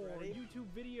Shorts or Ready? YouTube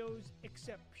videos,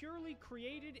 except purely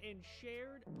created and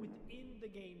shared within the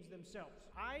games themselves.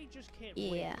 I just can't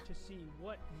wait to see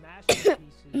what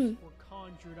masterpieces were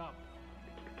conjured up.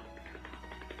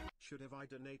 Should have I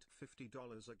donate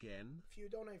 $50 again? If you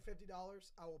donate $50,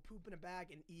 I will poop in a bag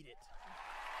and eat it.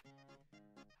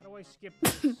 How do I skip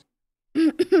this?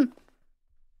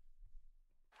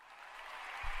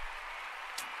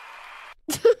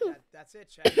 That's it,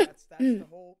 chat. That's the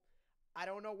whole. I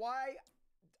don't know why.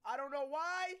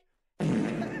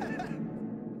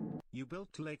 You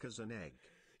built Lake as an egg.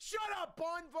 Shut up,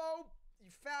 Bonvo,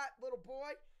 you fat little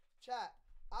boy. Chat.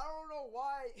 I don't know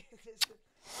why.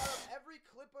 Out of every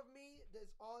clip of me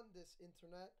that's on this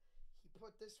internet, he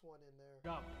put this one in there.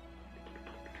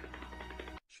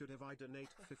 Should have I donate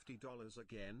 $50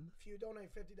 again? If you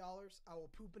donate $50, I will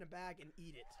poop in a bag and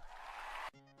eat it.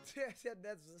 That's.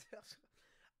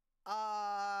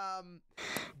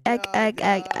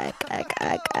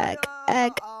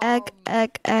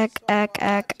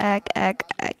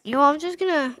 You know, I'm just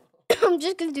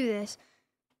gonna do this.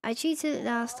 I cheated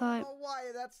last time. I don't know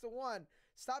why that's the one.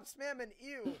 Stop spamming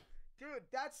ew. Dude,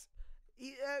 that's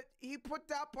he put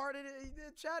that part in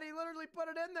it. Chat, he literally put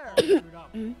it in there.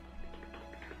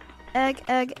 Egg.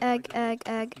 $50,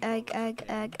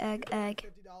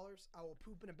 I will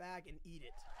poop in a bag and eat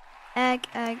it. Egg.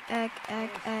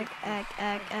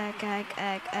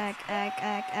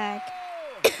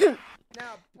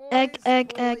 Now, boys, Egg,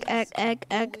 egg, egg, boys, egg,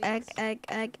 egg, egg, egg, boys, egg,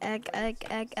 egg, egg,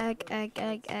 egg, egg, egg, egg,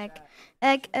 egg, egg, chat.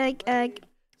 egg, egg, egg,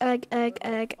 egg, egg,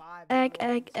 egg,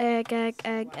 egg, egg, egg,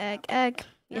 egg, egg, egg.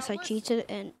 Yes, I cheated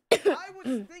and I was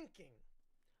thinking,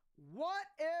 what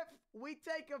if we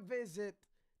take a visit?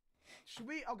 Should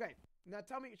we? Okay, now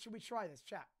tell me, should we try this,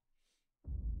 chat?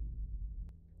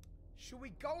 Should we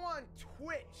go on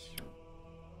Twitch?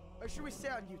 Or should we stay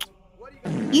on YouTube? What do you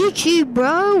guys think? YouTube,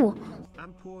 bro.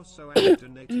 I'm poor, so I'm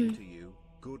donating to you.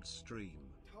 Good stream.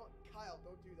 Kyle,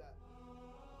 don't do that.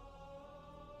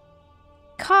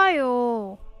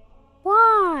 Kyle,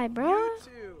 why, bro?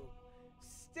 YouTube.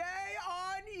 Stay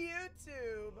on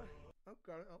YouTube.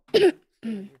 Okay.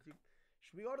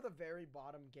 Should we go to the very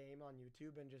bottom game on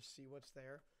YouTube and just see what's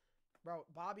there? Bro,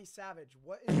 Bobby Savage,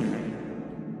 what is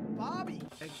Bobby?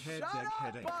 Egghead, Shut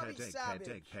egghead, up, Bobby egghead, Savage.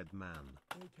 egghead, man.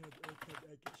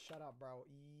 Egghead. Shut up, bro.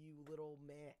 You little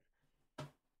man.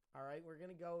 All right, we're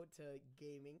gonna go to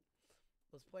gaming.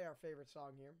 Let's play our favorite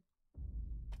song here.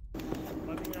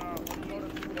 Let me go to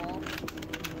the wall.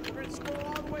 We're gonna scroll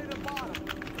all the way to the bottom.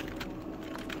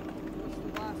 This is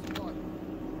the last one.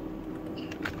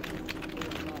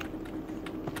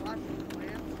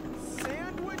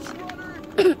 Sandwich runner.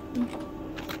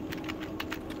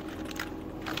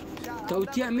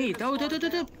 Don't get me. Don't.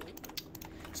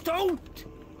 Stop.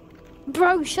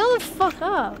 Bro, shut the fuck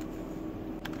up.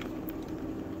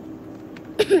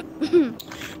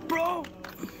 Bro.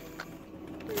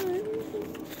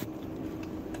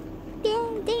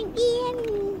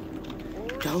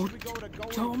 Don't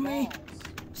tell me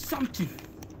something.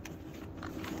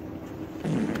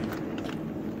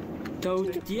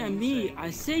 Don't DM me. I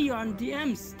say you're on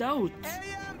DMs. Don't.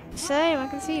 Same, I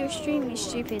can see your stream, you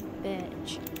stupid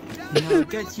bitch. Now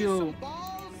get you.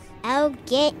 I'll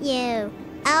get you.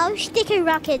 I'll stick a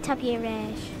rocket top of your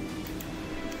ass.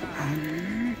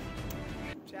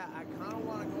 Chat, I kind of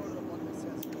want to go to the one that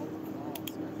says golden balls.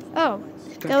 Oh,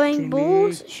 going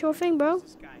balls? Sure thing, bro.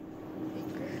 This guy.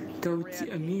 Don't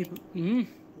DM me.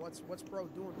 What's bro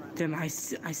doing right Damn, I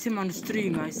see him on the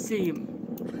stream. I see him.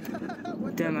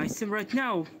 Damn, I see him right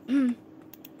now.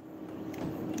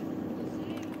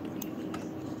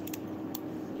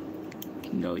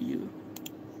 No, you.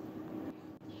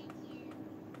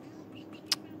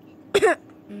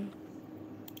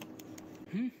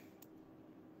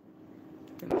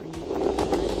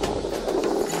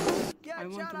 Yeah, I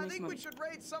want Chad, to I make think my- we should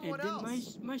raid And someone then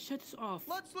else. my shut is off.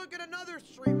 Let's look at another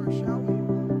streamer, shall we?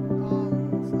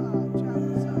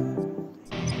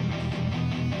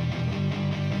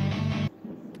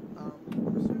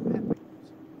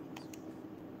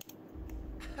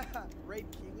 Chad, raid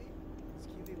Keely? Is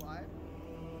Keely live?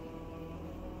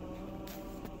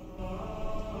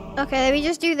 Okay, let me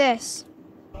just do this.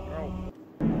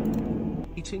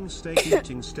 Eating steak,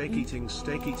 eating steak, eating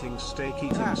steak, eating steak,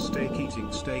 eating steak,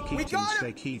 eating steak, We eating got him!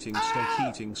 steak, eating steak,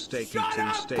 eating steak, Shut eating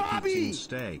up, steak, Bobby! eating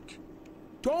steak.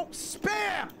 Don't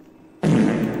spam!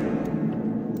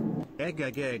 Egg,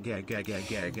 egg, egg, egg, egg,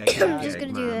 egg, egg, egg, I'm just egg,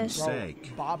 gonna do man, this. Bro,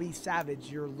 steak. Bobby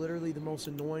Savage, you're literally the most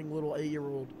annoying little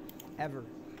 8-year-old ever.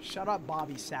 Shut up,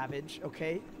 Bobby Savage,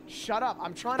 okay? Shut up.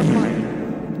 I'm trying to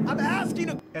find. I'm asking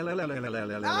a. Oh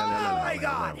my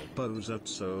God!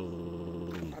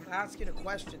 I'm asking a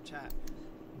question, chat.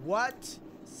 What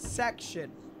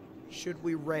section should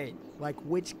we raid? Like,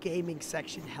 which gaming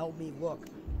section? Help me look.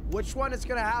 Which one is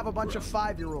gonna have a bunch of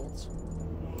 5-year-olds?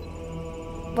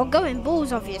 We're going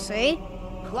balls, obviously.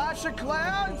 Clash of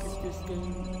Clans? Get this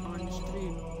game on the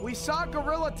stream. We saw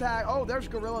Gorilla Tag. Oh, there's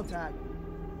Gorilla Tag.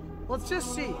 Let's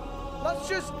just see. Let's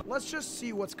just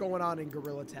see what's going on in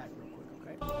Gorilla Tag real quick,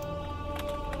 okay?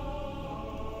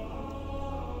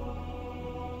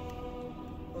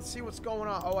 Let's see what's going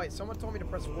on. Oh wait, someone told me to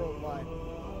press worldwide.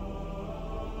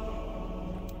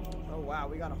 Oh wow,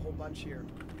 we got a whole bunch here.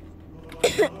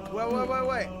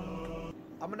 Wait.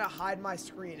 I'm gonna hide my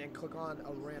screen and click on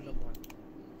a random one.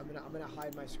 I'm gonna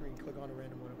hide my screen, click on a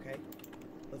random one, okay?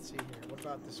 Let's see here. What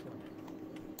about this one?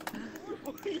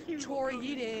 Chore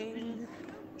eating,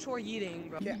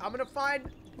 bro. Okay, I'm gonna find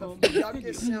the Oh,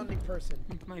 youngest sounding person.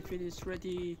 My feed is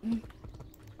ready.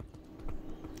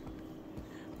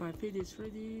 My feed is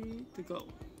ready to go.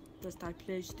 Let's type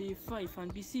PhD 5 on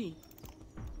PC.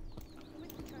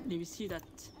 Let me see that.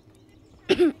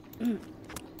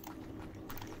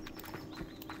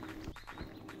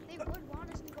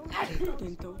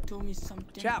 Then tell me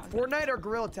something. Chat, Fortnite or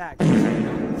Gorilla Tag?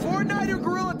 Fortnite or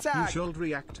Gorilla You Tag? should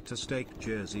react to Steak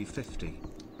Jersey 50.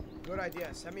 Good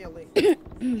idea. Send me a link.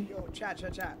 Yo, chat.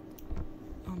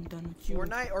 I'm done with you.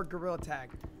 Fortnite or Gorilla Tag?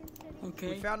 Okay.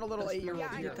 We found a little 8-year-old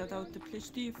here. Get that out to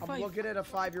PlayStation 5. I'm looking at a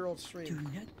 5-year-old Do stream.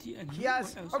 not do He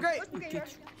has, okay,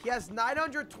 Get, he has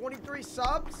 923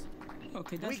 subs.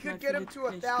 okay, that's We could not get for him the to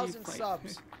 1,000 PlayStation 5.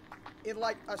 subs in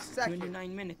like a second.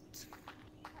 29 minutes.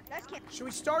 Should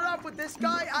we start off with this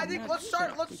guy? I think let's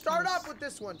start off with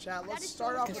this one, chat. Let's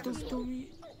start off with this one.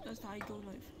 That's how I go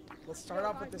live. Let's start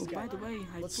off with this Oh, guy. by the way,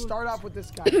 Let's start off with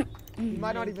this guy. He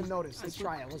might not even notice. Let's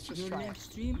try it. Let's just try your it.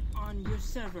 stream on your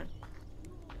server.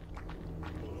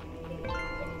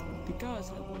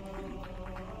 Because I want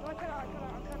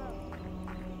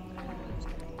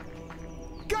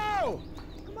Go!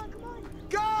 Come on.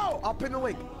 Go! I'll pin the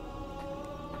link.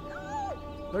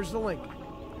 There's the link. He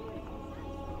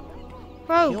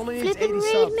Bro, only needs flipping 80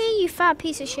 read subs. me, you fat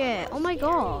piece of shit. Oh my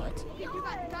god.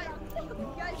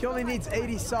 He only needs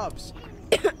 80 subs.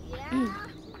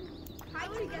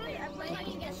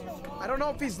 I don't know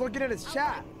if he's looking at his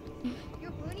chat.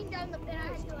 You're burning down the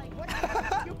forest.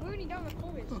 You're burning down the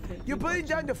forest. okay. You're putting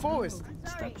down the forest.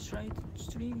 Stop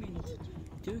streaming.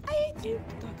 Dude, get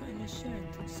stuck in the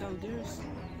chat. So there's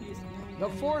The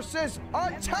forces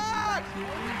attack!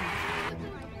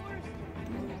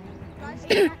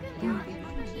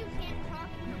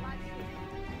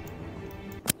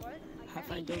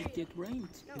 If I don't get rained,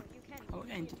 I'll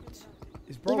end it.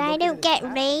 Is bro If I looking don't at get his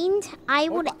chat? rained, I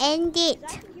will end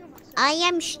it. I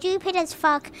am stupid as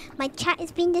fuck. My chat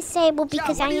has been disabled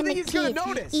because what I do you am a think he's gonna kid,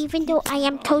 notice? even though I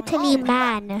am totally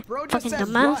man. Bro just Fucking says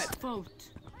dumbass. what? Vote.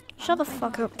 Shut the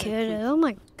fuck up, kid. Oh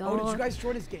my Oh, did you god. guys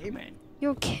join his game? Man,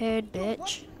 You're a kid,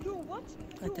 bitch.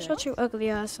 what Shut your ugly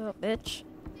ass up, bitch.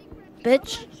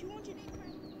 Bitch.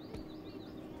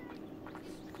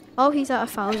 Oh, he's at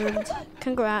 1,000.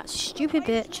 Congrats, stupid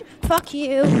bitch. Fuck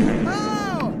you.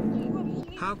 Oh!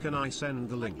 How can I send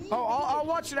the link? Oh, I'll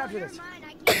watch it after this.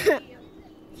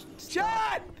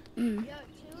 Chat!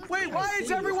 Wait, why is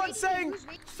everyone saying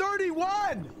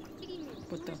 31?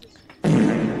 What the?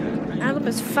 Adam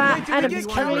is fat. Wait, did we Adam's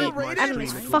get ugly. counter-rated? Adam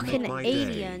is fucking My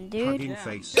alien, day. dude. Hugging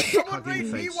face, Someone hugging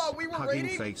rated me face, while we were hugging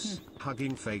rating? face,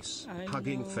 hugging face, I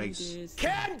hugging know face. this,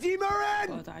 Candy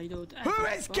Marin! but I don't. Who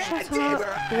is Shut Candy Shut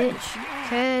up, Marin? bitch.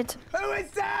 Kid. Who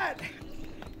is that?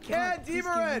 Candy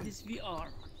Marin! This VR.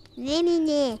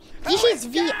 Nah. This is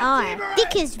VR.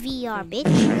 Thick is VR, bitch.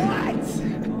 What?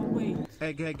 Oh wait.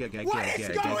 What is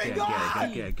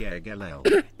going on?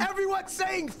 Everyone's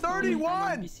saying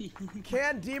 31!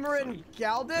 Candy Marin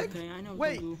Galdic? Okay, I know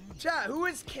Wait, you. chat, who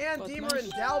is Candy Marin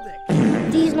Galdic?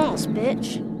 These nuts,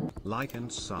 bitch. Like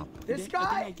and sub. This Then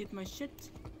I guy? get my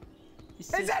shit.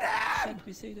 Is it him? Shit,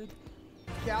 we say that.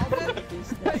 Galdic?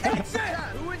 It's it!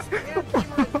 Who is Candy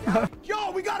Marin Galdic?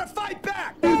 Yo, we gotta fight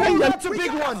back! Hey, that's a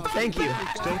big one! Thank you.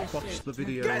 Don't watch the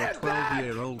video Get of it back!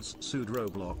 12-year-olds sued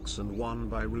Roblox and won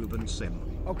by Ruben Sim.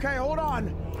 Okay, hold on.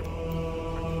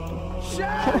 Shit,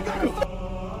 we gotta fight!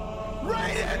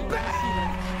 Right it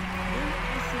back!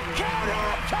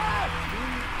 Counter-attack!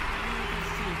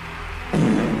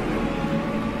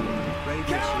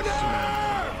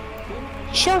 Counter!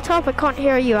 Shut up, I can't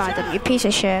hear you, Adam, you piece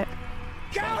of shit.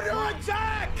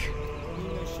 Counter-attack!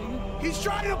 He's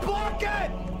trying to block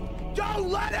it! Don't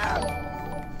let him!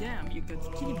 Damn, you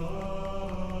got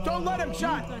killed. Don't let him,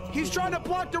 chat! He's trying to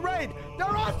block the raid!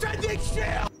 They're all sending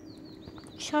shield!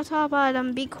 Shut up,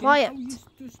 Adam, be quiet.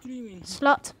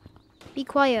 Slut, be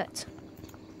quiet.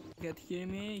 You can hear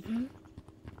me?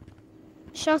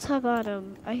 Shut up,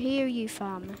 Adam. I hear you,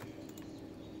 fam.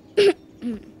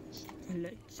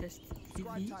 Just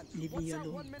leave me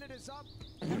alone.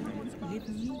 Leave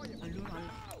me alone.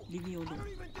 Leave me alone.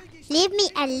 Leave me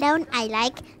alone, I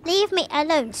like. Leave me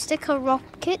alone. Stick a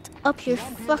rocket up your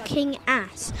fucking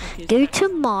ass. Go to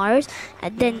Mars,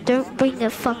 and then don't bring the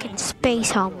fucking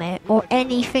space helmet or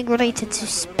anything related to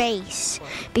space.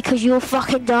 Because you'll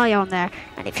fucking die on there.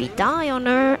 And if you die on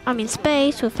there,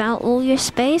 space, without all your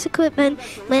space equipment,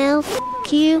 well, f***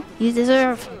 you. You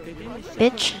deserve.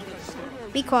 Bitch.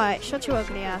 Be quiet. Shut your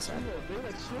ugly ass up.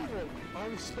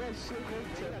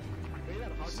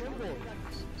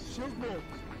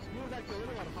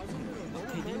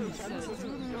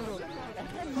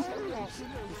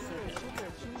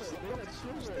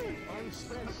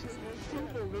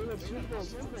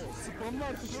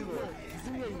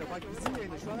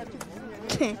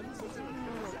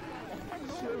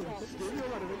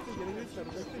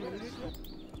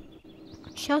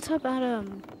 Shut up,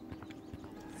 Adam.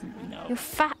 No. You're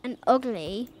fat and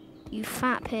ugly. You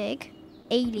fat pig.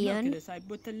 Alien. Look at this, I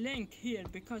put a link here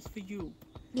because for you.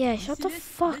 Yeah, shut the See this?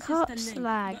 fuck This is up, the link.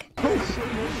 slag.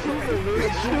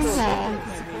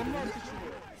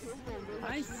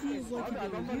 I see what you do.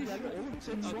 You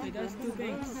should. Okay, that's two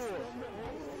banks.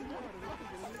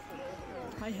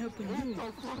 I helping you.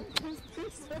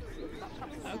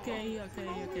 Okay.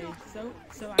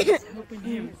 So I was helping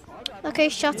him. Okay,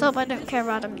 shut up. I don't care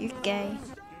about him. You're gay.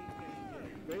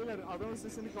 Beyler adamın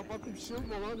sesini kapattım.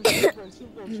 Şımbol abi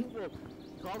şımbol.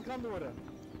 Kalkan duvara.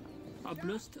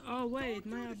 Ablost. Oh wait,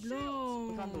 my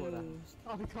ablost. Kan duvara.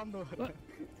 Abi kan duvara.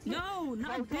 No,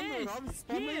 not this. Abi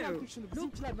spamlayı Here. yaptık şimdi.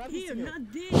 Bizimkiler Here, neredesin?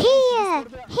 not this. Here.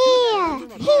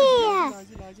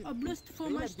 Ablost for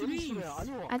my streams.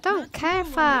 I don't care,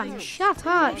 fam. Shut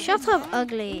up. Shut up,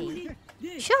 ugly.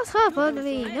 Shut up,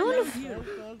 ugly.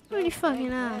 Nobody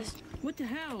fucking asked. What the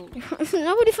hell?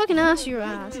 Nobody fucking asked your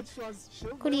ass.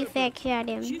 Kulli facts at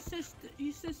him.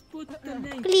 You says put the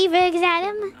link. Kulli facts at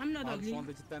him. I'm not Abi ugly. şu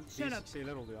anda cidden değişik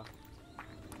şeyler oluyor.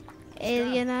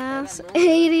 Alien ass.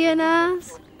 Alien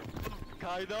ass.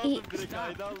 Kayda aldım, direkt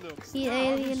kayda aldım. Eat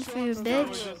alien food,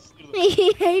 bitch.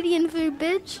 Eat alien food,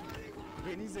 bitch.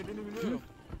 Beni izlediğini biliyorum.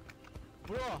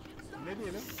 Bro ne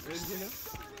diyelim?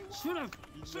 Shut up.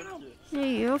 Shut up.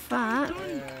 You're fat.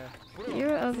 Bro.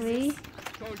 You're ugly.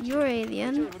 You're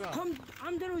alien.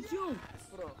 I'm done with you.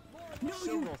 Bro.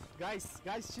 No, you.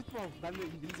 Guys shitmouth. Ben de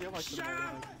İngilizceye başladım.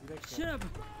 Shut up.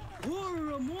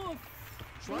 Remove.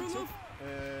 Şu an çok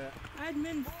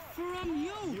Admin from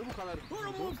you. niye bu kadar?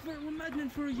 Remove admin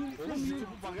for you. Oğlum From you.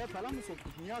 YouTube'u bagaya falan mı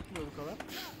soktuk? Niye akmıyor bu kadar?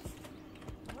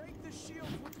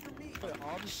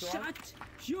 Abi şu an...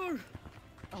 Shut your.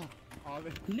 Abi.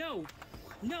 No.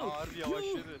 Ağır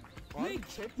yavaşladı. Abi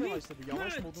chat yavaşladı.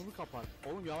 Yavaş What? modunu kapat.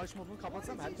 Oğlum yavaş modunu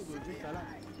kapatsam herkes ölecek falan.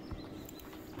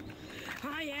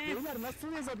 Hi, F. Beyler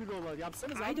nasıl yazabiliyorlar?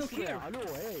 Yapsanız I abi don't şuraya. care. Alo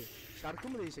hey. Şarkı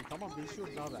mı değişecek? Tamam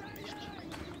değişiyoruz abi.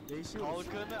 Değişiyoruz.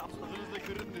 Kalkanı ağzınızda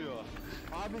kırın diyor.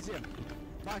 Abicim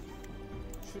bak.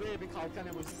 Şuraya bir kalkan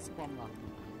emojisi spamla.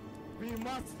 We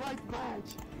must fight back.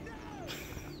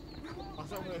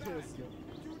 Adam öyle yazıyor.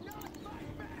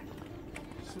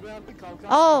 Şuraya artık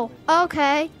kalkan Oh, spamlayın.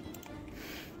 okay.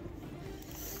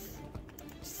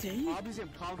 Say. Abicim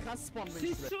kalkan spamlayın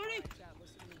Say şuraya. sorry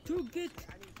to get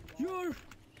your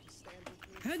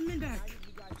admin back.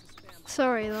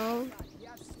 Sorry, though.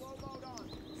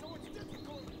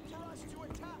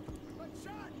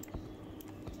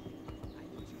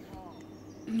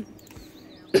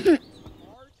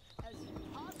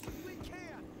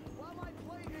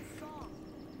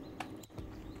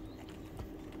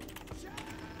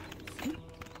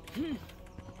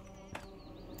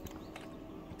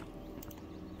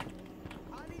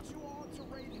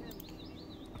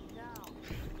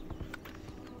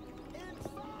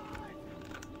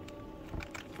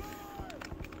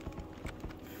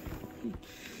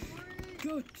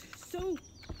 Good. So.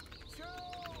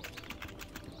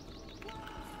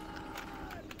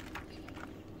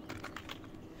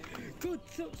 Good.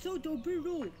 So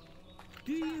Dobiro,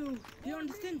 do you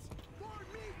understand?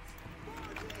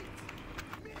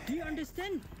 Do you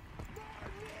understand?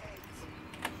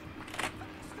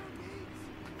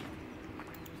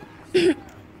 Good.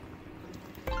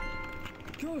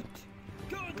 Bro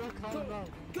calm down.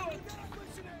 Good.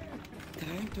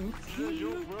 Time to kill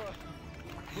you. Bro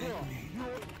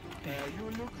you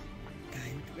look.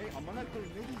 Ne amına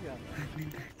koyayım ne diyeceğim?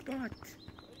 God.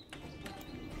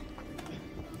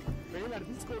 Beyler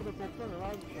Discord'da toplanın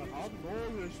abi. Abi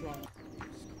ne oluyor şu an?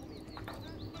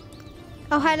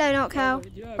 Oh, hello, not cow.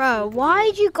 Bro,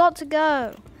 why'd you got to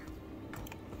go?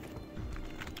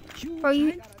 Bro,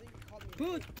 you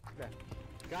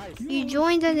Guys.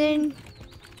 joined and then...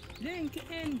 Link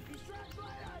in.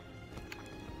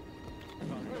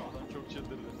 Adam çok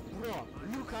çıldırdı. Bro,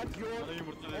 look at your Bana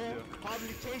yumurta own diyor.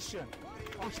 publication.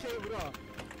 Okay bro.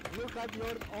 Look at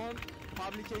your own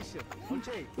publication.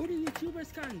 Okay. What do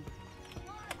YouTubers can?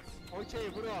 Okay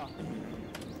bro.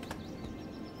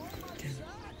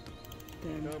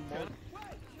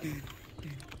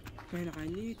 Man, I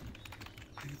need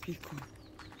people.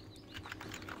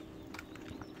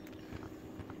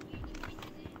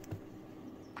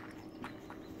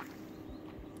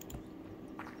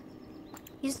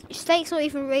 Steak's not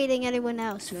even raiding anyone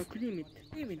else. No, claim it.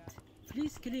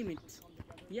 Please claim it.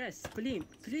 Yes, claim.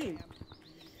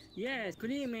 Yes,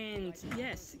 claim it.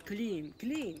 Yes, claim.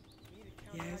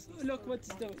 Yes, look what's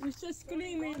done. It's just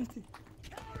claiming.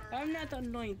 I'm not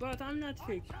annoying, but I'm not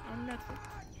fake.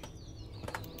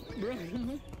 Bro.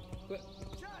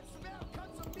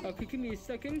 Okay, give me a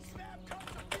second.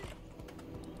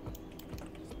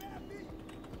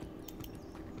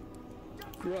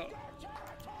 Bro.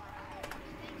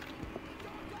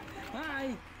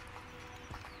 Hi.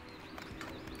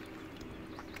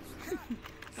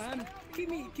 Give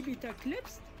me the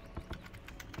clips.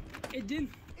 It didn't.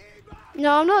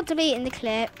 No, I'm not deleting the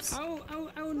clips.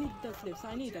 I'll don't need the clips.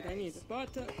 I need it.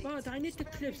 But I need the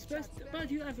clips first. But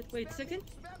you have it. Wait a second.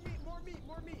 More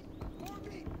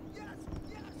meat. Yes.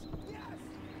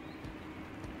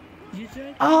 You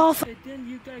tried. Oh, Then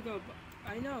you gotta go.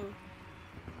 I know.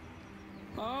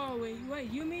 Oh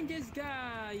wait. You mean this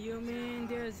guy?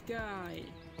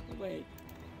 Wait.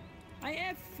 I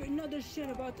have another shit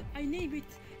about. I name it.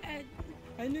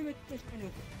 I name it.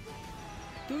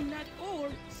 Do not or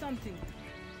something.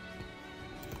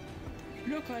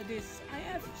 Look at this. I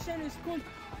have channels called.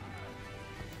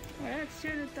 I have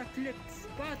channel the clips,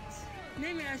 but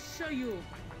let me show you.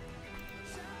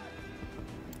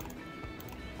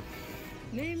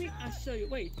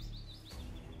 Wait.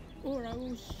 Or I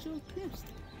will show clips,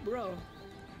 bro.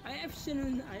 I have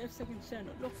second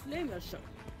channel. Look, let me show.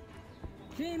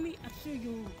 Let me show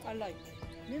you.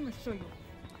 Let me show you.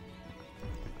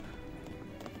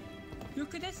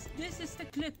 Look at this. This is the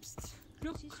clips.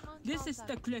 Look, this is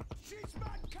the clip.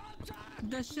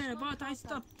 The share, but I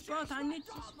stopped. But I need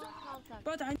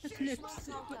the clips.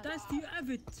 But that's you have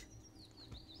it.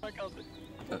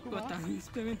 What are you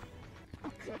spamming?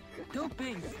 Don't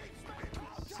bang.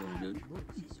 So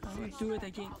I will do it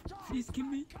again. Please give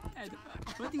me ad.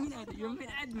 What do you mean ad? You're an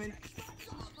admin.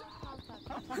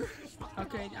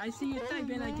 Okay, I see you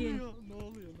typing again.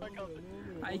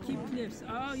 I keep clips.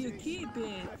 Oh, you keep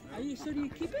it. Are you sure you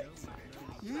keep it?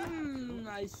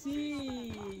 I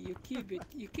see. You keep it.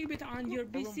 You keep it on your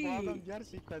Oğlum bu PC. adam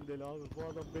gerçekten deli abi. Bu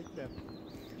adam bekler.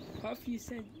 Puff, you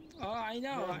said. Oh, I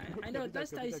know. I know.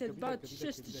 That's what I said. But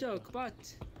just a joke.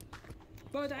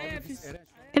 But I have his.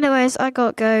 anyways, I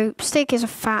gotta go. Steak is a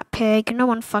fat pig. No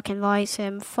one fucking likes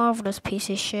him. Fatherless piece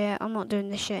of shit. I'm not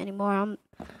doing this shit anymore.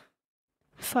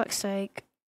 Fuck's sake.